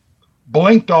lights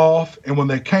blinked off, and when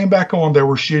they came back on, they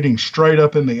were shooting straight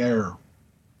up in the air.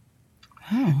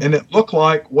 Oh. And it looked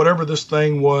like whatever this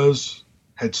thing was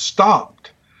had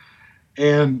stopped.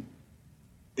 And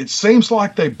it seems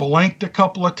like they blinked a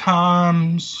couple of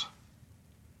times.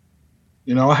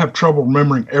 I have trouble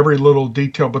remembering every little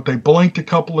detail, but they blinked a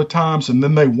couple of times, and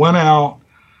then they went out,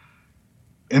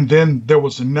 and then there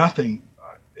was nothing.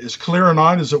 As clear a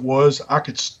night as it was, I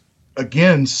could,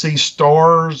 again, see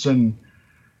stars and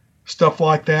stuff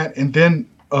like that. And then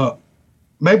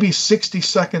maybe 60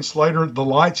 seconds later, the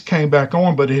lights came back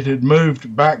on, but it had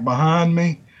moved back behind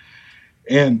me,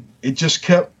 and it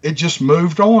just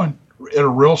moved on at a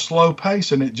real slow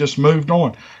pace, and it just moved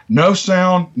on. No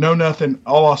sound, no nothing.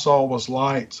 All I saw was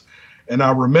lights. And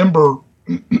I remember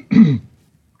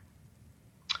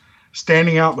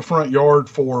standing out in the front yard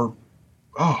for,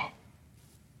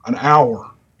 an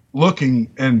hour looking,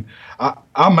 and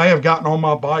I may have gotten on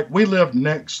my bike. We lived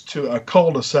next to a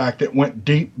cul-de-sac that went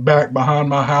deep back behind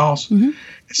my house. It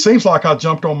seems like I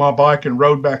jumped on my bike and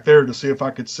rode back there to see if I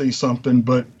could see something,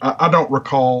 but I don't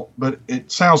recall, but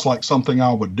it sounds like something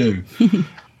I would do.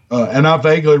 And I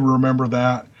vaguely remember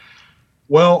that.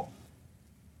 Well,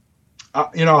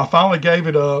 I finally gave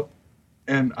it up,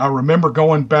 and I remember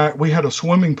going back. We had a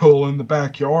swimming pool in the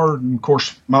backyard, and of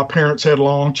course my parents had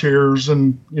lawn chairs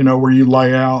and, where you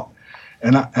lay out.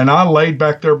 And I laid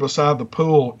back there beside the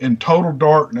pool in total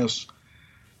darkness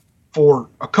for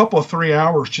a couple of 3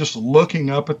 hours, just looking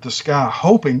up at the sky,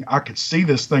 hoping I could see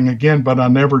this thing again, but I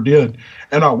never did.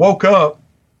 And I woke up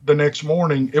the next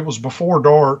morning. It was before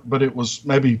dark, but it was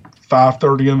maybe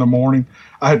 5:30 in the morning.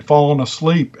 I had fallen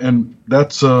asleep, and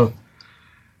that's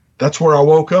where I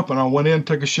woke up, and I went in,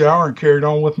 took a shower, and carried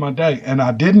on with my day. And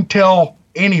I didn't tell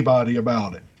anybody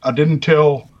about it. I didn't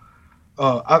tell.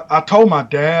 I told my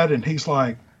dad, and he's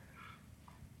like,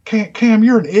 Cam,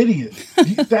 you're an idiot.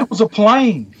 That was a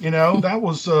plane, that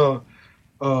was,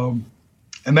 and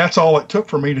that's all it took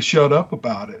for me to shut up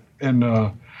about it. And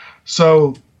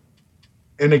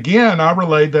and again, I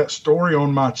relayed that story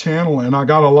on my channel, and I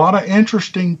got a lot of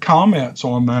interesting comments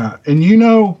on that. And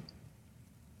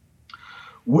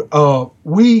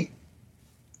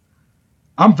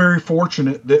I'm very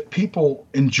fortunate that people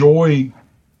enjoy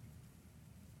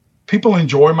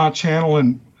my channel,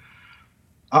 and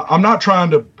I'm not trying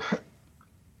to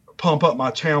pump up my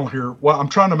channel here. Well, I'm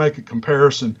trying to make a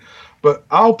comparison, but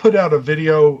I'll put out a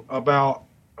video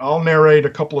I'll narrate a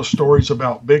couple of stories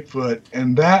about Bigfoot,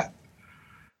 and that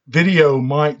video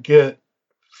might get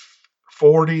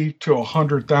 40 to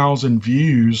 100,000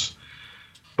 views.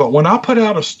 But when I put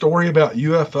out a story about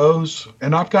UFOs,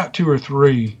 and I've got 2 or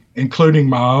 3, including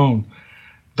my own,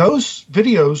 those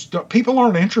videos, people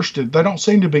aren't interested. They don't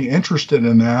seem to be interested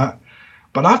in that.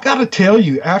 But I've got to tell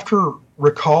you, after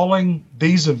recalling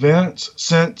these events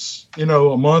since, a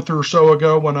month or so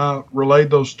ago when I relayed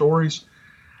those stories,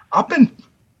 I've been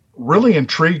really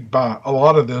intrigued by a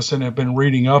lot of this and have been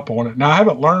reading up on it. Now, I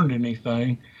haven't learned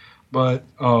anything, but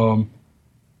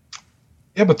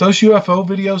but those UFO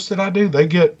videos that I do, they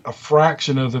get a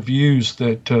fraction of the views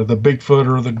that the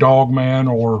Bigfoot or the Dogman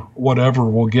or whatever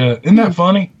will get. Isn't that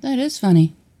funny? That is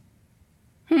funny.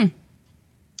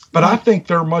 But I think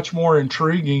they're much more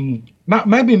intriguing.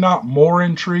 Maybe not more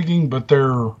intriguing, but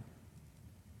they're.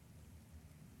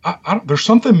 There's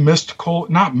something mystical,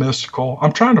 not mystical.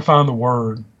 I'm trying to find the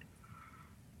word.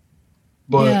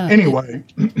 But anyway,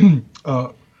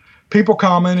 people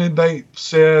commented, they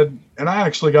said, and I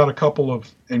actually got a couple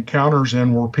of encounters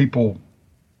in where people,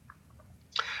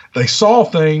 they saw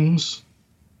things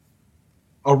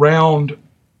around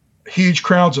huge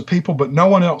crowds of people, but no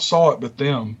one else saw it but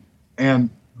them. And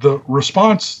the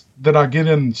response that I get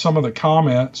in some of the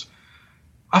comments,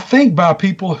 I think by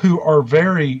people who are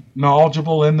very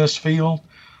knowledgeable in this field,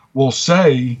 will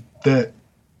say that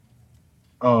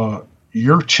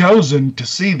you're chosen to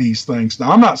see these things.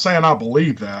 Now, I'm not saying I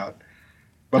believe that,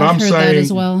 but I'm heard saying that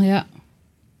as well. Yeah.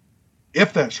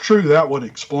 If that's true, that would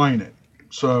explain it.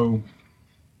 So,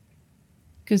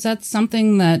 because that's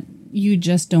something that you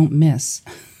just don't miss.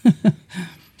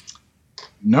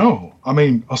 No, I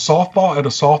mean, at a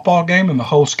softball game and the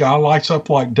whole sky lights up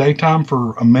like daytime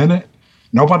for a minute.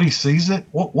 Nobody sees it.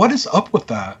 What is up with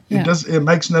that? Yeah. It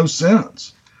makes no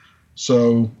sense.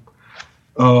 So,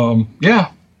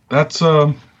 yeah, that's,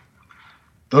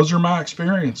 those are my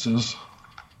experiences.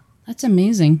 That's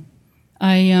amazing.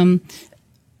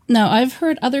 Now I've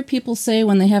heard other people say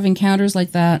when they have encounters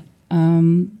like that,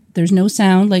 there's no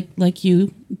sound like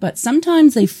you, but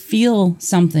sometimes they feel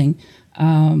something.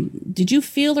 Did you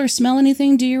feel or smell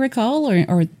anything? Do you recall,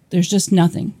 or there's just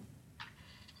nothing?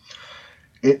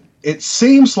 It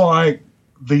seems like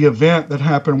the event that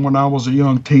happened when I was a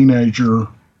young teenager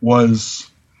was.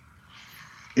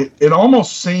 It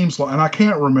almost seems like, and I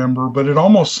can't remember, but it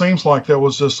almost seems like there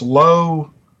was this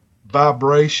low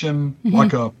vibration,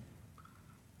 like a.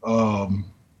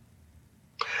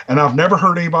 And I've never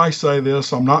heard anybody say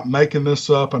this. I'm not making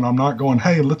this up, and I'm not going,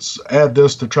 hey, let's add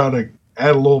this to try to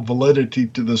add a little validity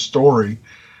to this story,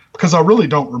 because I really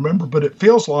don't remember. But it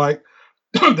feels like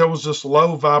there was this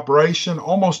low vibration,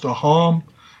 almost a hum,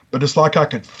 but it's like I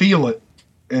could feel it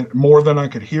and more than I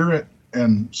could hear it.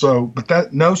 And so, but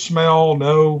that, no smell,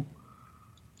 no,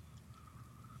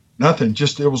 nothing.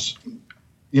 Just, it was,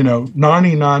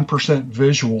 99%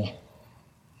 visual.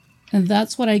 And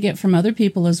that's what I get from other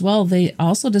people as well. They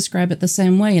also describe it the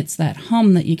same way. It's that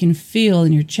hum that you can feel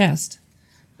in your chest,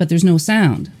 but there's no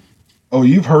sound. Oh,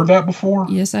 you've heard that before?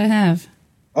 Yes, I have.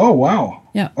 Oh, wow.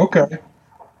 Yeah. Okay.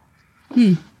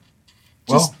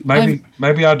 Well,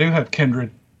 maybe I do have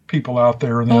kindred people out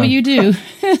there. Then. Oh, you do.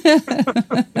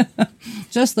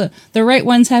 Just the right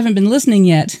ones haven't been listening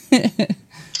yet.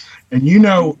 And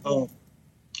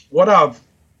what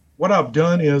I've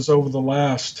done is over the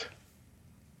last,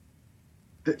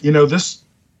 this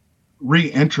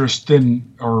rekindled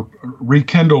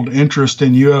interest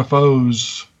in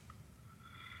UFOs.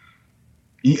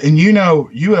 And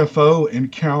UFO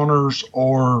encounters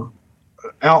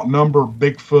outnumber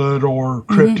Bigfoot or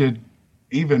cryptid,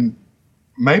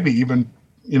 maybe even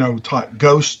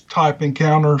ghost type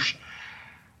encounters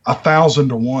 1,000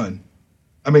 to 1.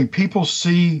 I mean, people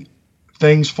see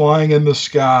things flying in the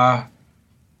sky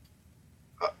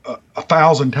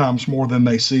 1,000 times more than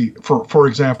they see, for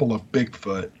example, a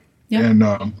Bigfoot. Yep.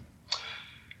 And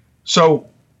so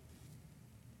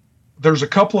there's a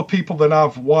couple of people that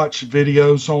I've watched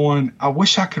videos on. I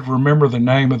wish I could remember the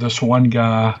name of this one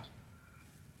guy.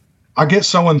 I get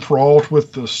so enthralled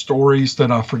with the stories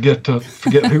that I forget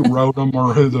who wrote them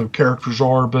or who the characters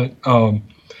are. But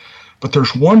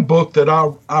there's one book that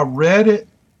I read it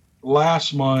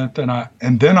last month,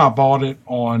 and then I bought it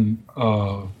on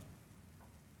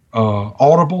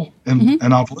Audible,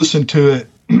 and I've listened to it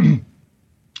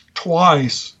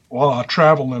twice while I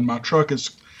travel in my truck.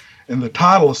 And the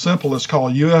title is simple. It's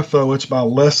called UFO. It's by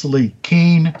Leslie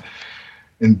Kean.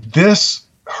 And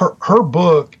her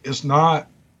book is not,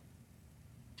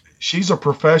 she's a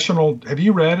professional. Have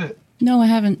you read it? No, I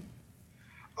haven't.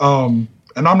 And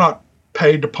I'm not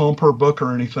paid to pump her book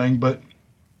or anything, but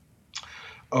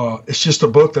it's just a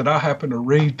book that I happen to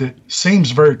read that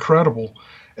seems very credible.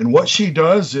 And what she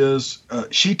does is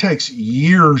she takes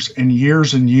years and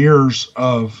years and years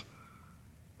of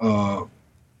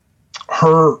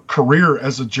her career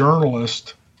as a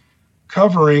journalist,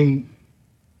 covering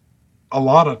a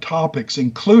lot of topics,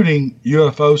 including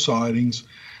UFO sightings,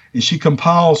 and she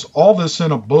compiles all this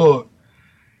in a book.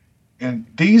 And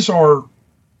these are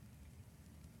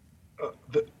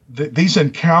these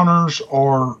encounters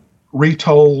are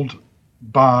retold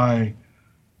by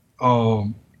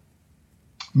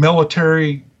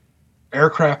military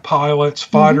aircraft pilots,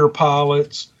 fighter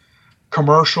pilots,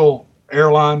 commercial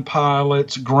airline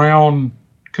pilots, ground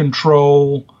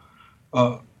control.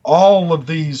 All of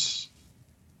these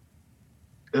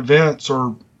events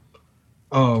are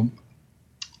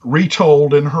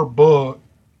retold in her book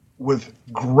with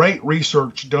great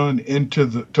research done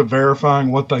to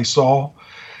verifying what they saw.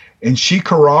 And she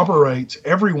corroborates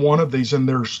every one of these, and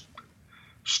there's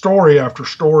story after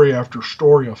story after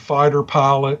story of fighter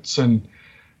pilots and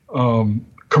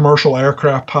commercial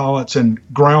aircraft pilots and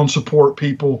ground support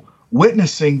people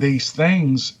witnessing these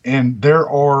things. And there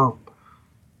are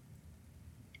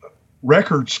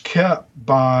records kept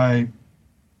by,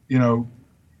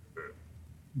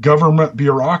 government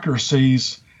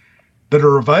bureaucracies that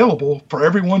are available for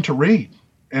everyone to read.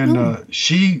 And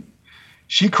she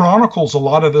chronicles a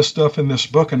lot of this stuff in this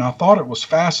book, and I thought it was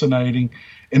fascinating,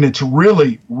 and it's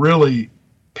really, really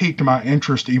piqued my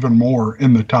interest even more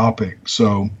in the topic.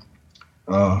 So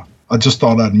I just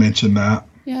thought I'd mention that.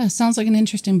 Yeah, sounds like an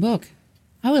interesting book.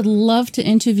 I would love to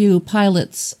interview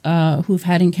pilots who've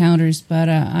had encounters, but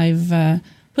I've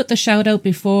put the shout out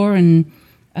before, and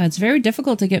it's very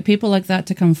difficult to get people like that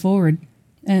to come forward.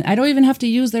 And I don't even have to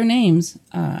use their names.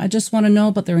 I just want to know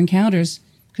about their encounters,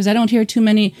 because I don't hear too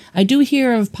many. I do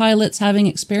hear of pilots having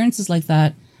experiences like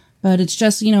that, but it's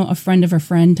just, a friend of a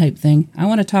friend type thing. I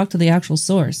want to talk to the actual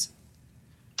source.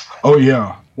 Oh,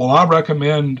 yeah. Well, I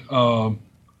recommend,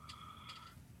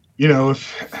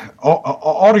 if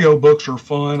audiobooks are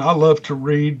fun. I love to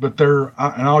read, but and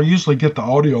I'll usually get the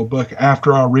audiobook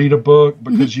after I read a book,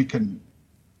 because you can,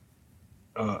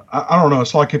 I don't know.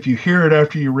 It's like if you hear it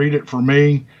after you read it, for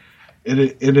me,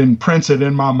 it imprints it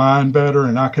in my mind better,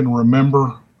 and I can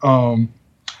remember. But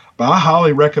I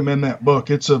highly recommend that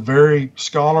book. It's a very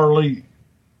scholarly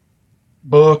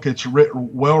book. It's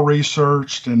well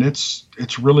researched, and it's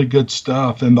really good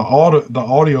stuff. And the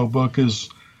audio book is,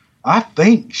 I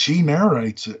think she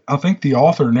narrates it. I think the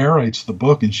author narrates the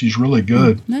book, and she's really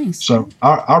good. Nice. So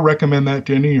I recommend that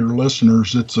to any of your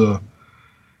listeners. It's a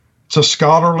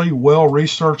scholarly, well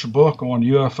researched book on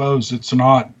UFOs. It's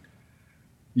not.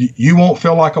 You won't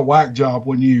feel like a whack job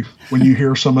when you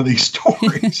hear some of these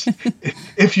stories,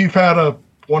 if you've had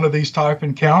one of these type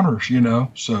encounters,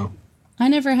 So I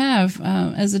never have.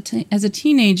 As a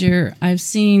teenager, I've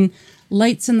seen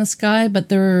lights in the sky, but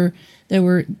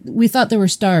we thought there were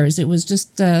stars. It was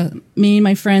just me and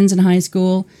my friends in high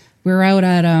school. We were out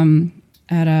at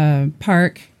a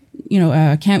park,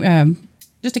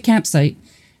 just a campsite.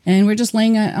 And we're just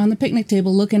laying on the picnic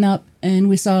table looking up, and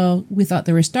we thought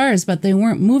there were stars, but they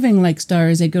weren't moving like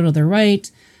stars. They'd go to the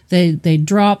right, they'd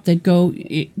drop, they'd go.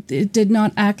 It did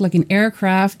not act like an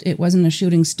aircraft. It wasn't a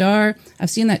shooting star.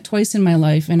 I've seen that twice in my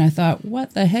life, and I thought,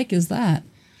 what the heck is that?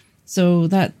 So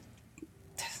but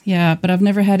I've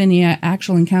never had any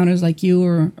actual encounters like you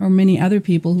or many other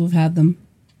people who've had them.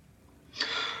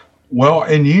 Well,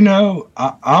 and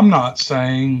I'm not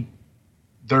saying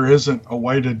there isn't a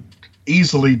way to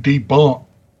easily debunk,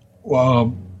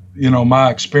 my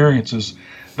experiences.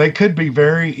 They could be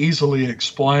very easily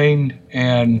explained,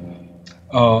 and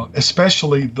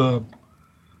especially the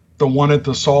one at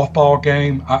the softball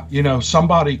game.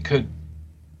 Somebody could,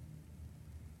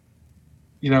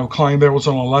 claim there was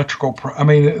an electrical.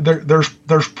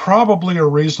 There's probably a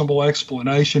reasonable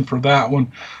explanation for that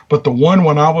one, but the one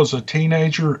when I was a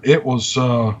teenager, it was.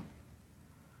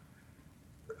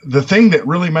 The thing that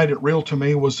really made it real to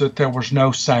me was that there was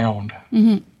no sound.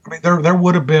 Mm-hmm. There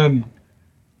would have been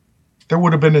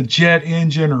a jet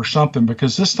engine or something,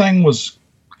 because this thing was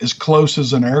as close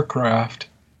as an aircraft.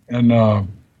 And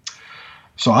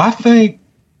so I think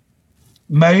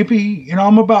maybe,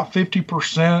 I'm about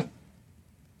 50%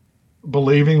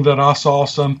 believing that I saw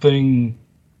something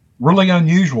really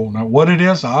unusual. Now, what it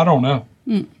is, I don't know.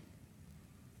 Mm.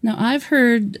 Now, I've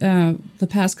heard the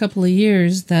past couple of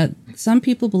years that some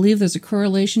people believe there's a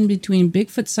correlation between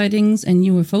Bigfoot sightings and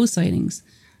UFO sightings.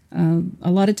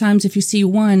 A lot of times, if you see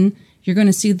one, you're going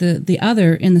to see the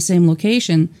other in the same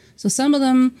location. So some of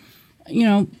them,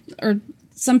 or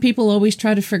some people always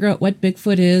try to figure out what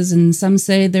Bigfoot is, and some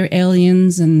say they're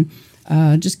aliens and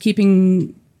just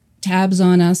keeping tabs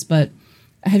on us. But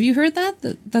have you heard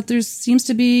that there seems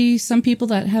to be some people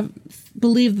that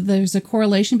believe that there's a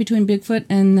correlation between Bigfoot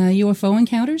and UFO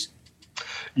encounters?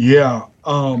 Yeah,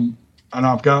 and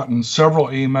I've gotten several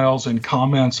emails and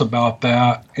comments about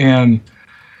that. And,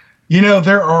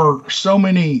 there are so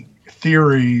many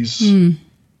theories,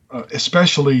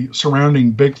 especially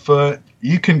surrounding Bigfoot.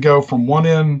 You can go from one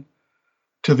end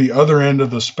to the other end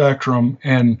of the spectrum.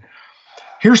 And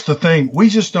here's the thing. We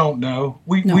just don't know.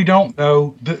 We don't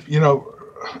know that,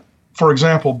 for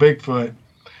example, Bigfoot,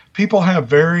 people have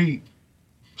very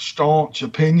staunch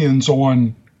opinions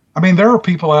on. There are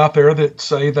people out there that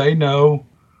say they know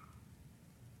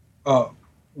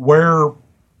where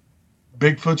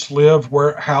Bigfoots live,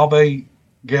 how they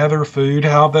gather food,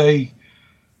 how they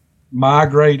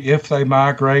migrate, if they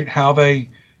migrate,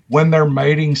 when their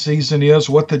mating season is,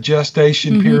 what the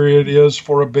gestation period is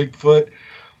for a Bigfoot.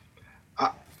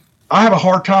 I have a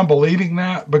hard time believing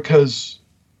that, because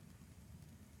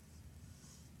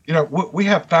we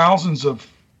have thousands of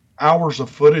hours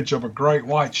of footage of a great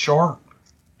white shark,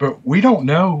 but we don't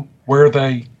know where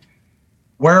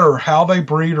or how they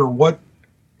breed, or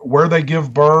where they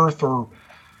give birth or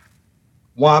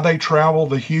why they travel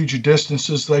the huge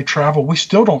distances they travel. We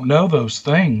still don't know those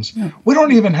things. Yeah. We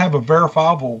don't even have a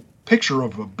verifiable picture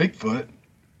of a Bigfoot.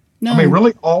 No. I mean,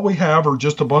 really, all we have are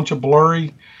just a bunch of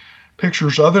blurry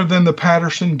pictures, other than the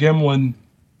Patterson-Gimlin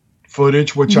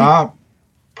footage, which I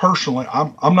personally,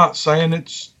 I'm not saying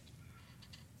it's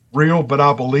real, but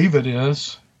I believe it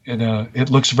is. It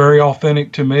looks very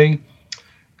authentic to me.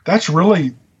 That's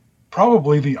really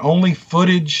probably the only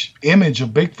footage image of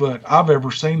Bigfoot I've ever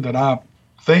seen that I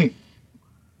think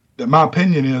that my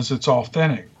opinion is it's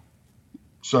authentic.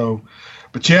 So,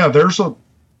 but yeah, there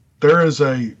is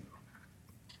a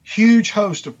huge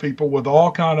host of people with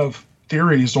all kind of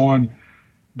theories on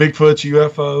Bigfoots,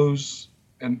 UFOs,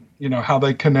 and how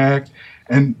they connect.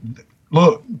 And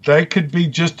look, they could be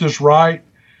just as right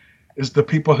as the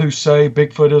people who say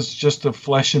Bigfoot is just a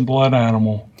flesh and blood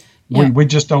animal. Yeah. We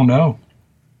just don't know.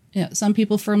 Yeah, some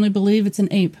people firmly believe it's an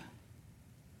ape.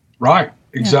 Right,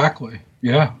 exactly.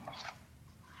 Yeah.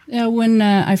 Yeah, when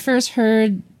I first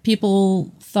heard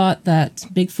people thought that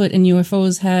Bigfoot and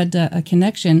UFOs had a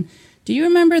connection, do you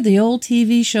remember the old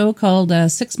TV show called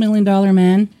 $6 Million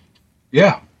Man?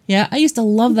 Yeah. Yeah, I used to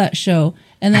love that show.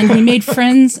 And then he made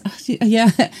friends.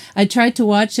 Yeah, I tried to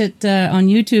watch it on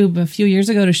YouTube a few years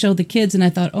ago to show the kids, and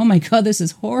I thought, oh my God, this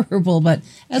is horrible. But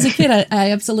as a kid, I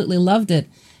absolutely loved it.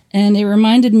 And it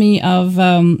reminded me of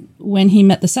when he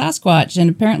met the Sasquatch,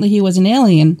 and apparently he was an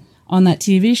alien on that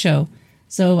TV show.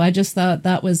 So I just thought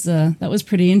that was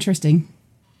pretty interesting.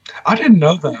 I didn't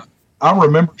know that. I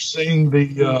remember seeing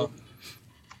the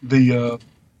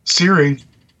series.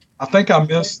 I think I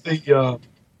missed the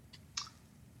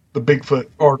Bigfoot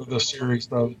part of the series,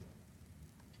 though.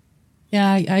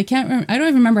 Yeah, I can't remember. I don't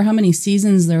even remember how many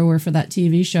seasons there were for that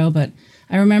TV show, but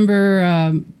I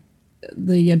remember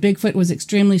the Bigfoot was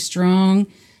extremely strong,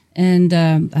 and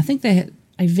I think I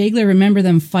vaguely remember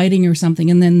them fighting or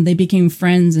something, and then they became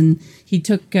friends, and he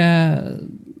took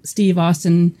Steve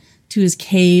Austin to his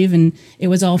cave, and it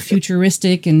was all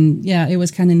futuristic, and yeah, it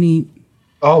was kind of neat.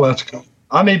 Oh, that's cool.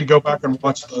 I need to go back and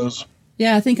watch those.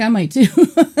 Yeah, I think I might too.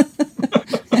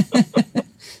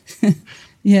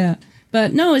 Yeah.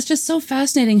 But no, it's just so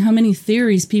fascinating how many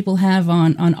theories people have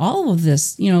on all of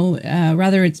this,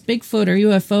 whether it's Bigfoot or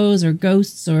UFOs or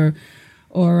ghosts or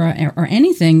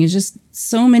anything. It's just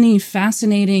so many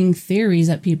fascinating theories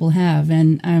that people have.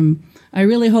 And I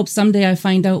really hope someday I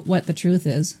find out what the truth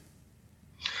is.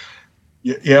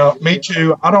 Yeah, me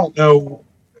too. I don't know.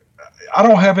 I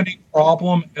don't have any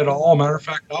problem at all. Matter of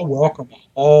fact, I welcome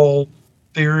all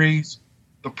theories.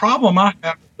 The problem I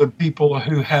have with the people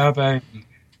who have a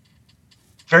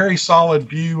very solid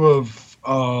view of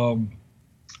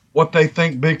what they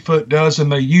think Bigfoot does,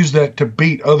 and they use that to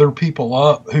beat other people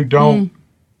up who don't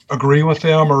agree with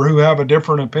them or who have a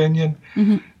different opinion.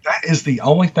 Mm-hmm. That is the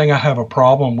only thing I have a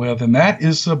problem with, and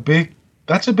that's a big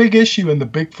issue in the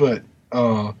Bigfoot,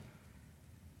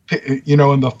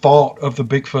 in the thought of the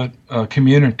Bigfoot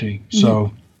community. Mm-hmm.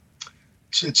 So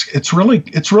it's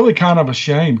really kind of a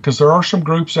shame, because there are some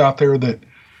groups out there that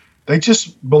they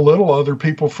just belittle other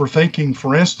people for thinking,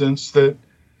 for instance, that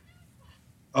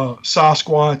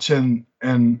Sasquatch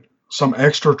and some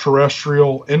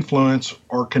extraterrestrial influence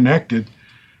are connected.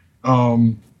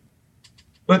 But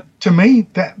to me,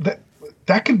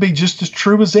 that could be just as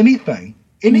true as anything.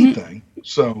 Mm-hmm.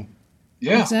 So,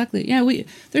 yeah, exactly. Yeah,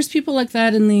 there's people like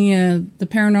that in the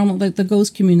paranormal, like the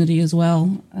ghost community as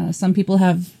well. Some people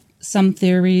have some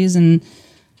theories, and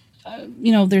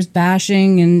there's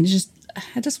bashing, and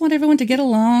I just want everyone to get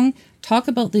along, talk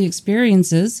about the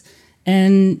experiences,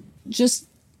 and just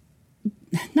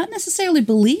not necessarily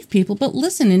believe people, but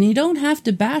listen. And you don't have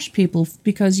to bash people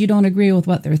because you don't agree with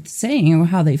what they're saying or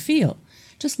how they feel.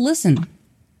 Just listen.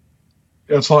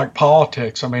 It's like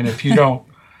politics. I mean, if you don't,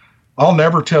 I'll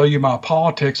never tell you my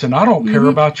politics, and I don't care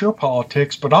about your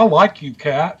politics, but I like you,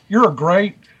 Kat. You're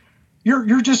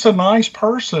you're just a nice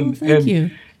person. Well, thank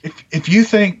you. If you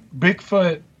think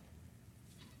Bigfoot,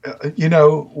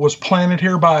 was planted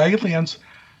here by aliens,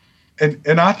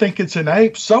 and I think it's an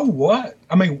ape, so what?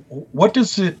 I mean, what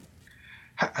does it?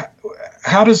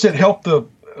 How does it help the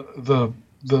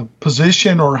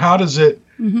position, or how does it?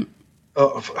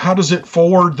 How does it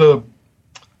forward the?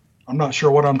 I'm not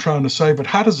sure what I'm trying to say, but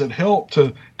how does it help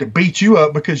to beat you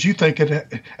up because you think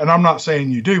it? And I'm not saying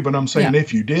you do, but I'm saying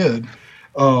if you did,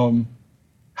 how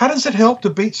does it help to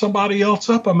beat somebody else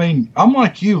up? I mean, I'm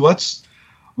like you. Let's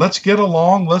get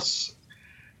along.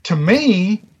 To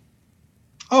me,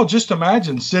 just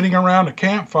imagine sitting around a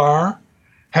campfire,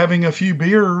 having a few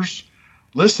beers,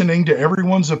 listening to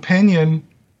everyone's opinion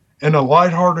in a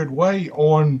lighthearted way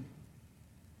on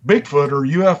Bigfoot or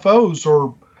UFOs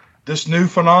or this new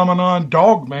phenomenon,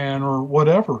 Dogman or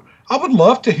whatever. I would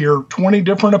love to hear 20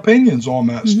 different opinions on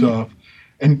that stuff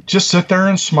and just sit there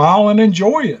and smile and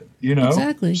enjoy it, you know?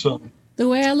 Exactly. So the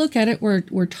way I look at it,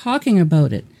 we're talking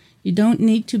about it. You don't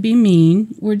need to be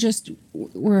mean.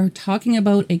 We're talking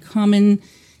about a common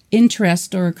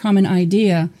interest or a common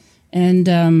idea. And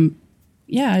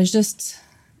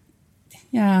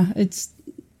it's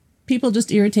people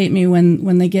just irritate me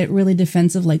when they get really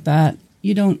defensive like that.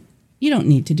 You don't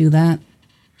need to do that.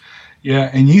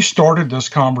 Yeah, and you started this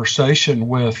conversation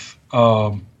with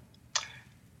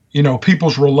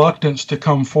people's reluctance to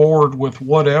come forward with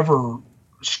whatever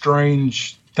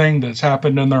strange thing that's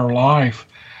happened in their life.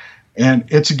 And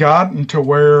it's gotten to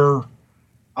where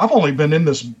I've only been in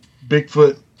this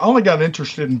Bigfoot. I only got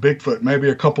interested in Bigfoot maybe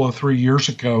a couple of 3 years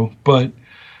ago, but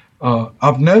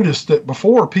I've noticed that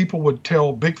before people would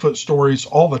tell Bigfoot stories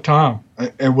all the time,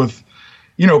 and with,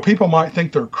 people might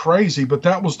think they're crazy, but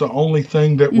that was the only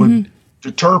thing that would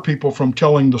deter people from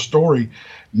telling the story.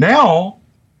 Now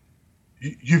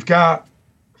you've got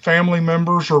family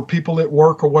members or people at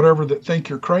work or whatever that think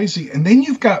you're crazy. And then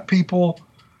you've got people,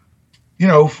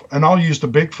 and I'll use the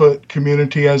Bigfoot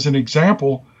community as an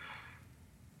example.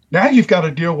 Now you've got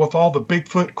to deal with all the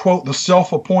Bigfoot, quote, the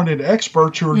self-appointed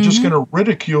experts who are just going to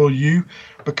ridicule you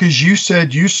because you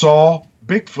said you saw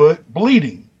Bigfoot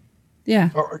bleeding. Yeah.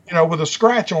 Or, with a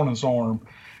scratch on his arm.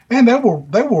 And they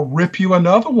will rip you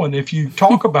another one if you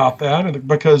talk about that,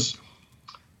 because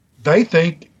they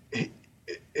think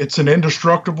it's an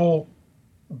indestructible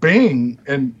being.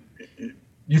 And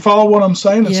you follow what I'm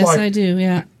saying? It's yes, I do.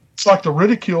 Yeah. It's like the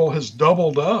ridicule has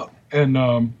doubled up. And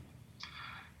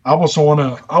I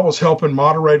was helping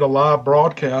moderate a live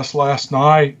broadcast last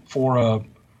night for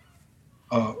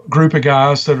a group of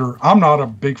guys I'm not a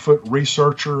Bigfoot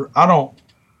researcher. I don't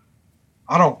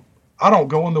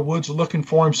go in the woods looking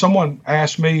for him. Someone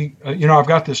asked me, I've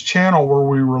got this channel where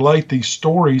we relate these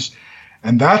stories,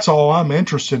 and that's all I'm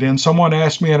interested in. Someone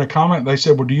asked me in a comment, they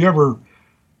said, well, do you ever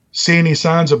see any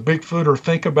signs of Bigfoot or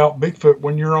think about Bigfoot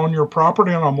when you're on your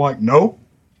property? And I'm like, nope.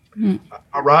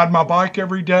 I ride my bike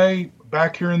every day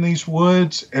back here in these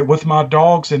woods with my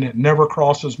dogs, and it never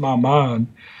crosses my mind.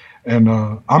 And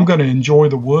I'm going to enjoy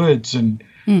the woods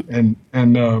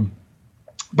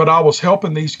but I was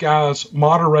helping these guys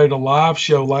moderate a live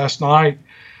show last night,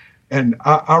 and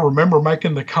I remember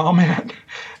making the comment,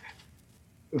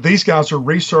 these guys are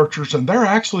researchers, and they're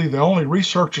actually the only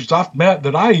researchers I've met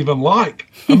that I even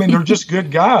like. I mean, they're just good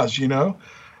guys, The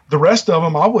rest of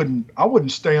them, I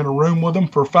wouldn't stay in a room with them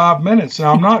for 5 minutes.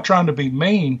 Now, I'm not trying to be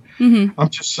mean. I'm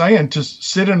just saying, to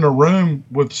sit in a room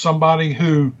with somebody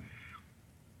who,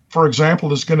 for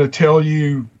example, is going to tell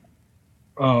you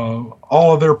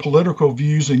all of their political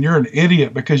views, and you're an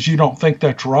idiot because you don't think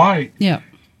that's right. Yeah.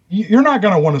 You're not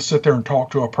going to want to sit there and talk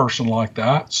to a person like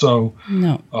that. So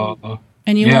no.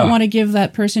 And you won't want to give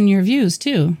that person your views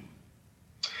too.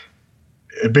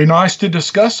 It'd be nice to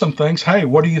discuss some things. Hey,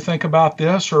 what do you think about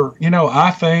this? Or,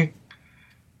 I think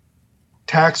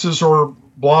taxes are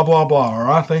blah, blah, blah.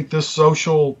 Or I think this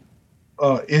social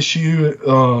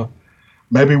issue,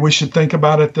 maybe we should think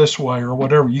about it this way or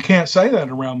whatever. You can't say that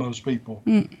around those people.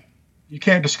 You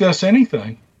can't discuss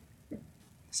anything.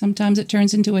 Sometimes it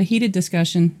turns into a heated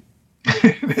discussion.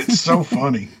 It's so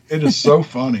funny. It is so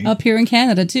funny. Up here in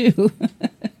Canada, too.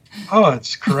 Oh,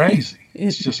 it's crazy.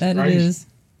 It's just that crazy. It is.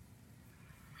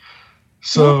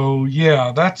 So,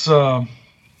 yeah, it's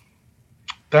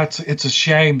a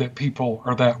shame that people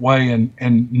are that way. And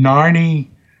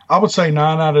I would say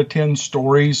 9 out of 10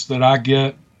 stories that I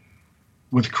get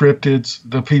with cryptids,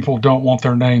 the people don't want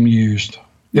their name used.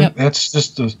 Yep. That's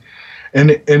just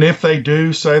and if they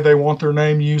do say they want their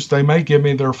name used, they may give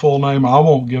me their full name. I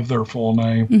won't give their full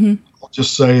name. I'll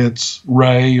just say it's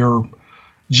Ray or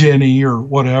Jenny or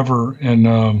whatever,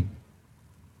 and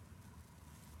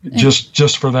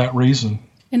just for that reason.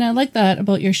 And I like that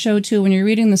about your show too, when you're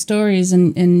reading the stories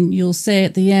and you'll say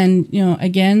at the end,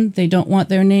 again, they don't want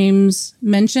their names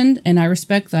mentioned, and I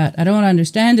respect that. I don't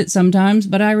understand it sometimes,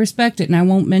 but I respect it, and I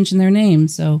won't mention their name.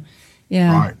 So,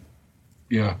 yeah. Right.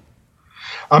 Yeah.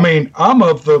 I mean,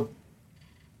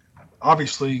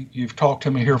 obviously you've talked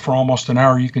to me here for almost an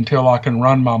hour. You can tell I can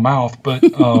run my mouth, but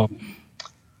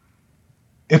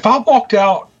if I walked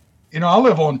out, I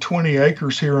live on 20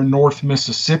 acres here in North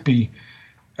Mississippi,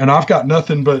 and I've got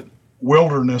nothing but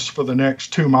wilderness for the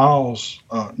next 2 miles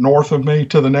north of me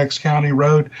to the next county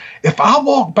road. If I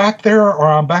walk back there, or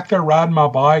I'm back there riding my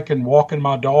bike and walking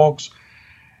my dogs,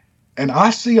 and I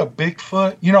see a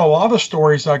Bigfoot, a lot of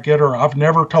stories I get are, I've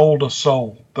never told a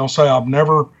soul. They'll say,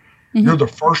 you're the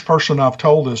first person I've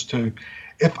told this to.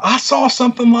 If I saw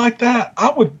something like that,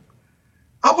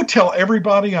 I would tell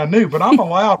everybody I knew, but I'm a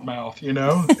loudmouth, you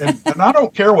know, and I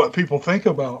don't care what people think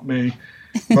about me.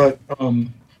 But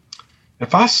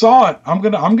if I saw it, I'm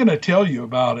gonna tell you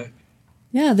about it.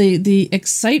 Yeah, the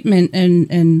excitement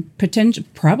and potential,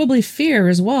 probably fear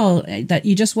as well, that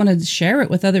you just want to share it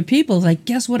with other people. Like,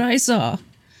 guess what I saw?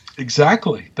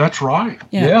 Exactly. That's right.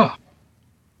 Yeah.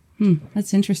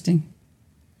 That's interesting.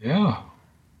 Yeah.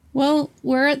 Well,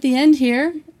 we're at the end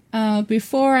here.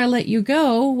 Before I let you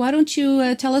go, why don't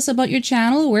you tell us about your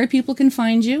channel, where people can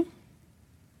find you?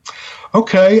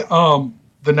 Okay.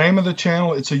 The name of the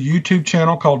channel, it's a YouTube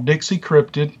channel called Dixie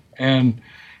Cryptid, and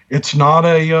it's not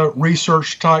a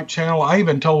research type channel. I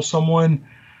even told someone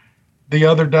the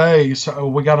other day, so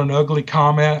we got an ugly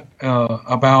comment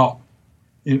about,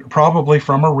 probably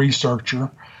from a researcher,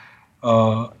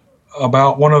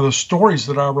 about one of the stories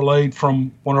that I relayed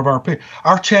from one of our people.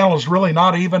 Our channel is really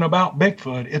not even about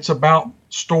Bigfoot. It's about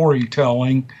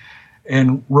storytelling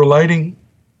and relating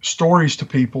stories to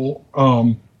people.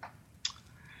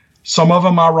 Some of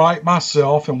them I write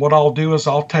myself, and what I'll do is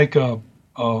I'll take a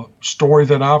story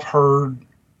that I've heard.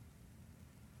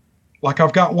 Like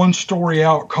I've got one story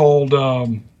out called,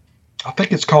 I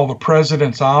think it's called the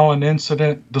President's Island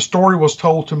Incident. The story was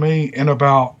told to me in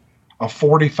about a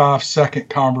 45-second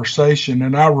conversation,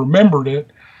 and I remembered it.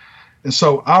 And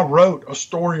so I wrote a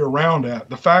story around that.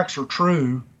 The facts are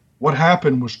true. What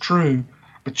happened was true,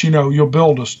 but you'll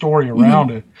build a story around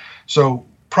it. So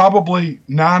probably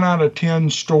 9 out of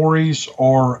 10 stories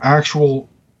are actual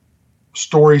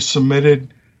stories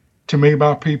submitted to me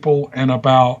by people, and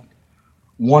about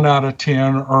 1 out of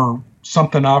 10 are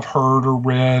something I've heard or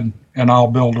read, and I'll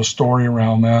build a story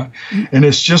around that. And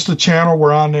it's just a channel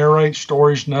where I narrate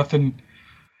stories, nothing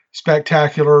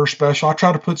spectacular or special. I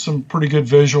try to put some pretty good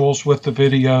visuals with the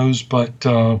videos, but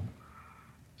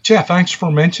yeah, thanks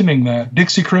for mentioning that.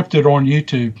 Dixie Cryptid on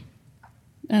YouTube.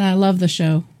 And I love the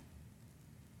show.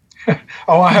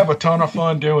 Oh, I have a ton of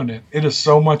fun doing it. It is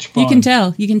so much fun. You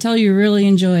can tell you really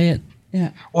enjoy it.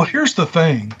 Yeah. Well, here's the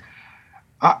thing.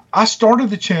 I started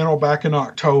the channel back in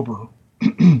October,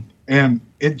 and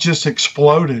it just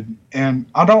exploded, and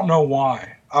I don't know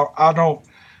why. I don't.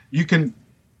 You can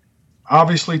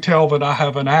obviously tell that I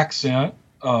have an accent,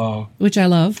 which I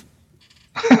love.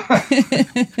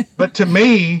 But to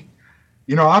me,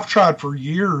 I've tried for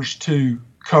years to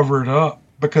cover it up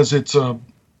because it's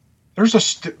there's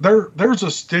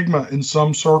a stigma in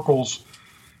some circles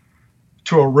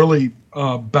to a really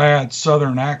bad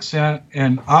Southern accent,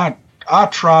 and I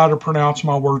try to pronounce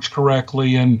my words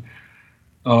correctly, and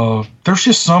there's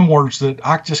just some words that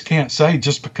I just can't say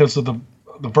just because of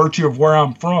the virtue of where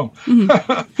I'm from.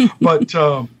 But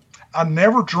I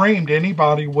never dreamed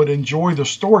anybody would enjoy the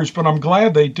stories, but I'm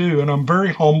glad they do, and I'm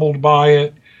very humbled by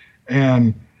it.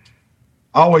 And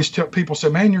I always tell people, say,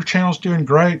 man, your channel's doing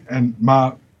great, and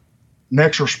my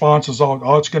next response is,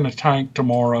 oh, it's going to tank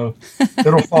tomorrow.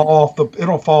 It'll fall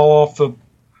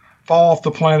off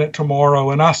the planet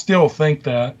tomorrow. And I still think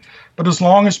that, but as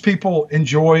long as people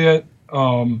enjoy it,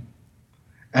 and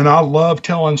I love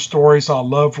telling stories, I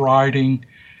love writing,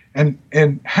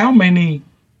 and how many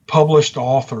published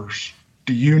authors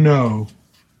do you know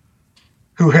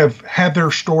who have had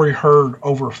their story heard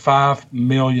over 5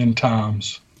 million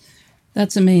times?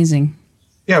 That's amazing.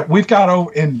 Yeah, we've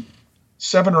got in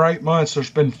 7 or 8 months, there's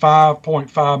been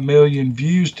 5.5 million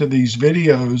views to these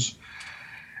videos.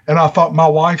 And I thought, my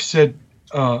wife said,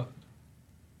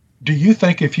 do you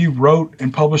think if you wrote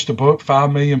and published a book,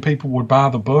 5 million people would buy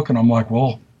the book? And I'm like,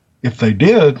 well, if they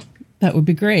did, that would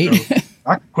be great.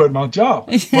 I could quit my job.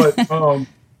 But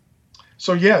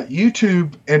so yeah,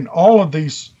 YouTube and all of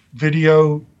these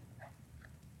video,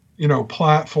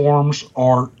 platforms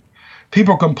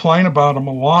people complain about them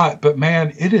a lot, but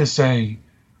man, it is a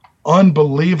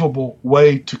unbelievable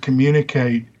way to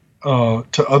communicate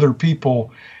to other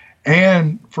people.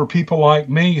 And for people like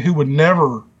me who would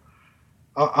never,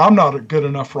 I'm not a good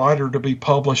enough writer to be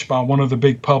published by one of the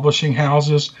big publishing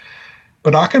houses,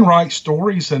 but I can write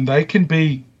stories and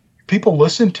people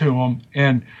listen to them.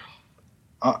 And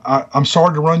I'm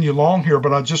sorry to run you long here,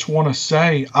 but I just want to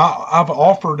say I've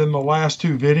offered in the last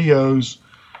 2 videos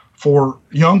for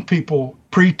young people,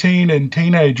 preteen and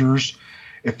teenagers,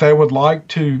 if they would like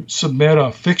to submit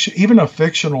even a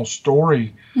fictional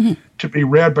story to be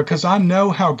read, because I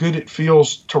know how good it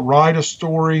feels to write a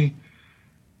story,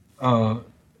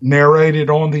 narrate it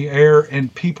on the air,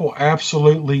 and people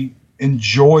absolutely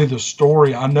enjoy the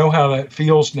story. I know how that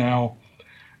feels now,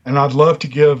 and I'd love to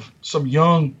give some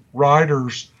young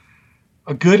writers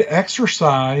a good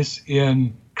exercise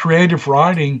in creative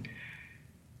writing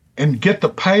and get the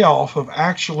payoff of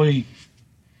actually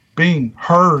being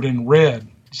heard and read.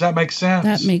 Does that make sense?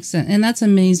 That makes sense. And that's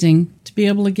amazing to be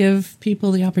able to give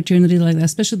people the opportunity like that,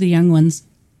 especially the young ones.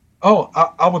 Oh,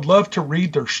 I would love to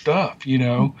read their stuff, you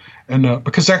know, and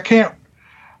because I can't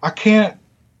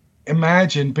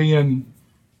imagine being.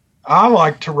 I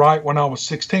liked to write when I was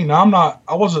 16. I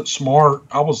wasn't smart.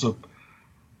 I was a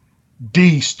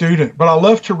D student, but I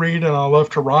love to read and I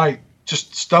love to write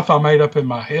just stuff I made up in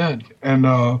my head. And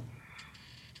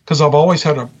because I've always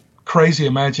had a crazy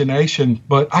imagination,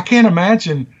 but I can't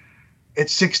imagine at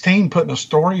 16 putting a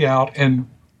story out and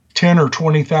 10 or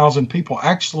 20,000 people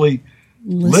actually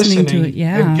listening to it,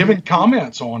 and giving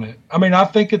comments on it. I mean, I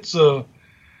think it's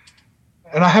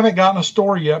and I haven't gotten a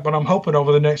story yet, but I'm hoping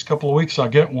over the next couple of weeks I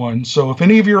get one. So if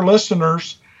any of your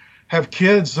listeners have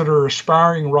kids that are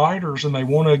aspiring writers and they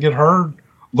want to get heard,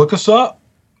 look us up.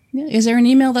 Yeah. Is there an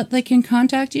email that they can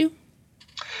contact you?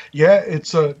 Yeah,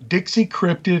 it's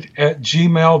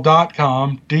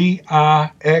dixiecryptid@gmail.com,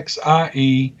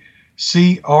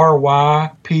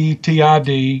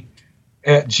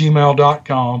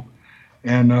 DIXIECRYPTID@gmail.com.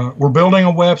 And we're building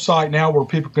a website now where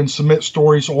people can submit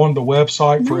stories on the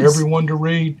website for everyone to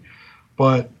read.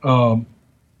 But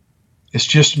it's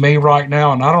just me right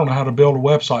now, and I don't know how to build a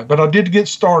website. But I did get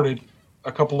started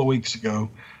a couple of weeks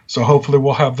ago. So hopefully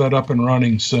we'll have that up and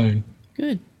running soon.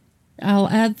 Good. I'll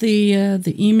add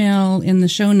the email in the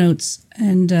show notes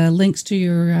and links to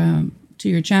your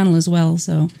channel as well.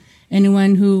 So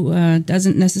anyone who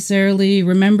doesn't necessarily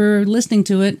remember listening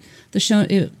to it,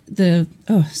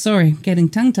 getting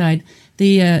tongue-tied.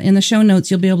 In the show notes,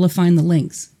 you'll be able to find the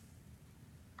links.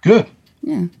 Good.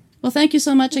 Yeah. Well, thank you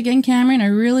so much again, Cameron. I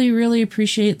really, really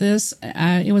appreciate this.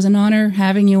 It was an honor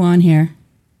having you on here.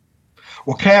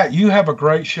 Well, Kat, you have a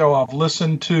great show. I've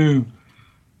listened to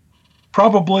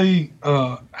probably,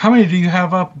 how many do you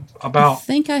have up? I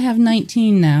think I have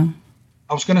 19 now.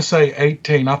 I was going to say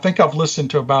 18. I think I've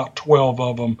listened to about 12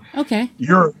 of them. Okay.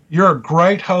 You're a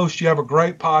great host. You have a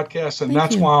great podcast, and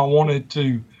that's why I wanted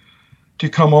to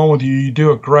come on with you. You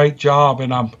do a great job,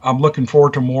 and I'm looking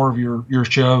forward to more of your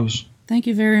shows. Thank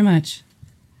you very much.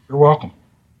 You're welcome.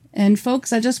 And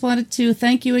folks, I just wanted to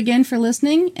thank you again for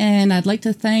listening, and I'd like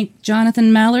to thank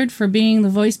Jonathan Mallard for being the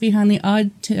voice behind the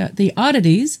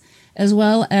oddities, as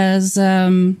well as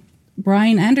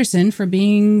Brian Anderson for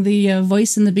being the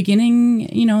voice in the beginning,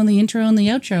 in the intro and the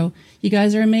outro. You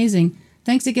guys are amazing.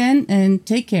 Thanks again, and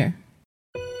take care.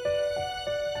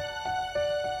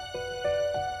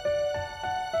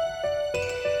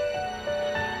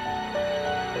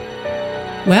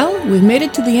 Well, we've made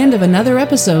it to the end of another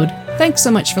episode. Thanks so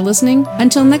much for listening.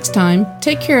 Until next time,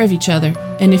 take care of each other.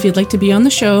 And if you'd like to be on the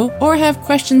show or have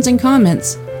questions and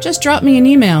comments, just drop me an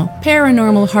email,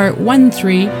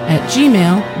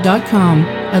 paranormalheart13@gmail.com.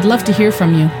 I'd love to hear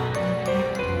from you.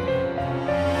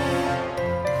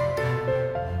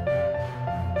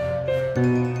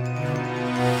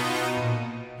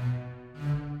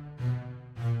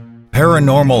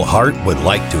 Paranormal Heart would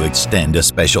like to extend a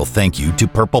special thank you to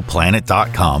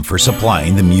PurplePlanet.com for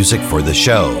supplying the music for the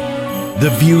show. The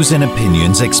views and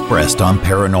opinions expressed on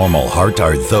Paranormal Heart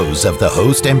are those of the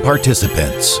host and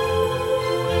participants.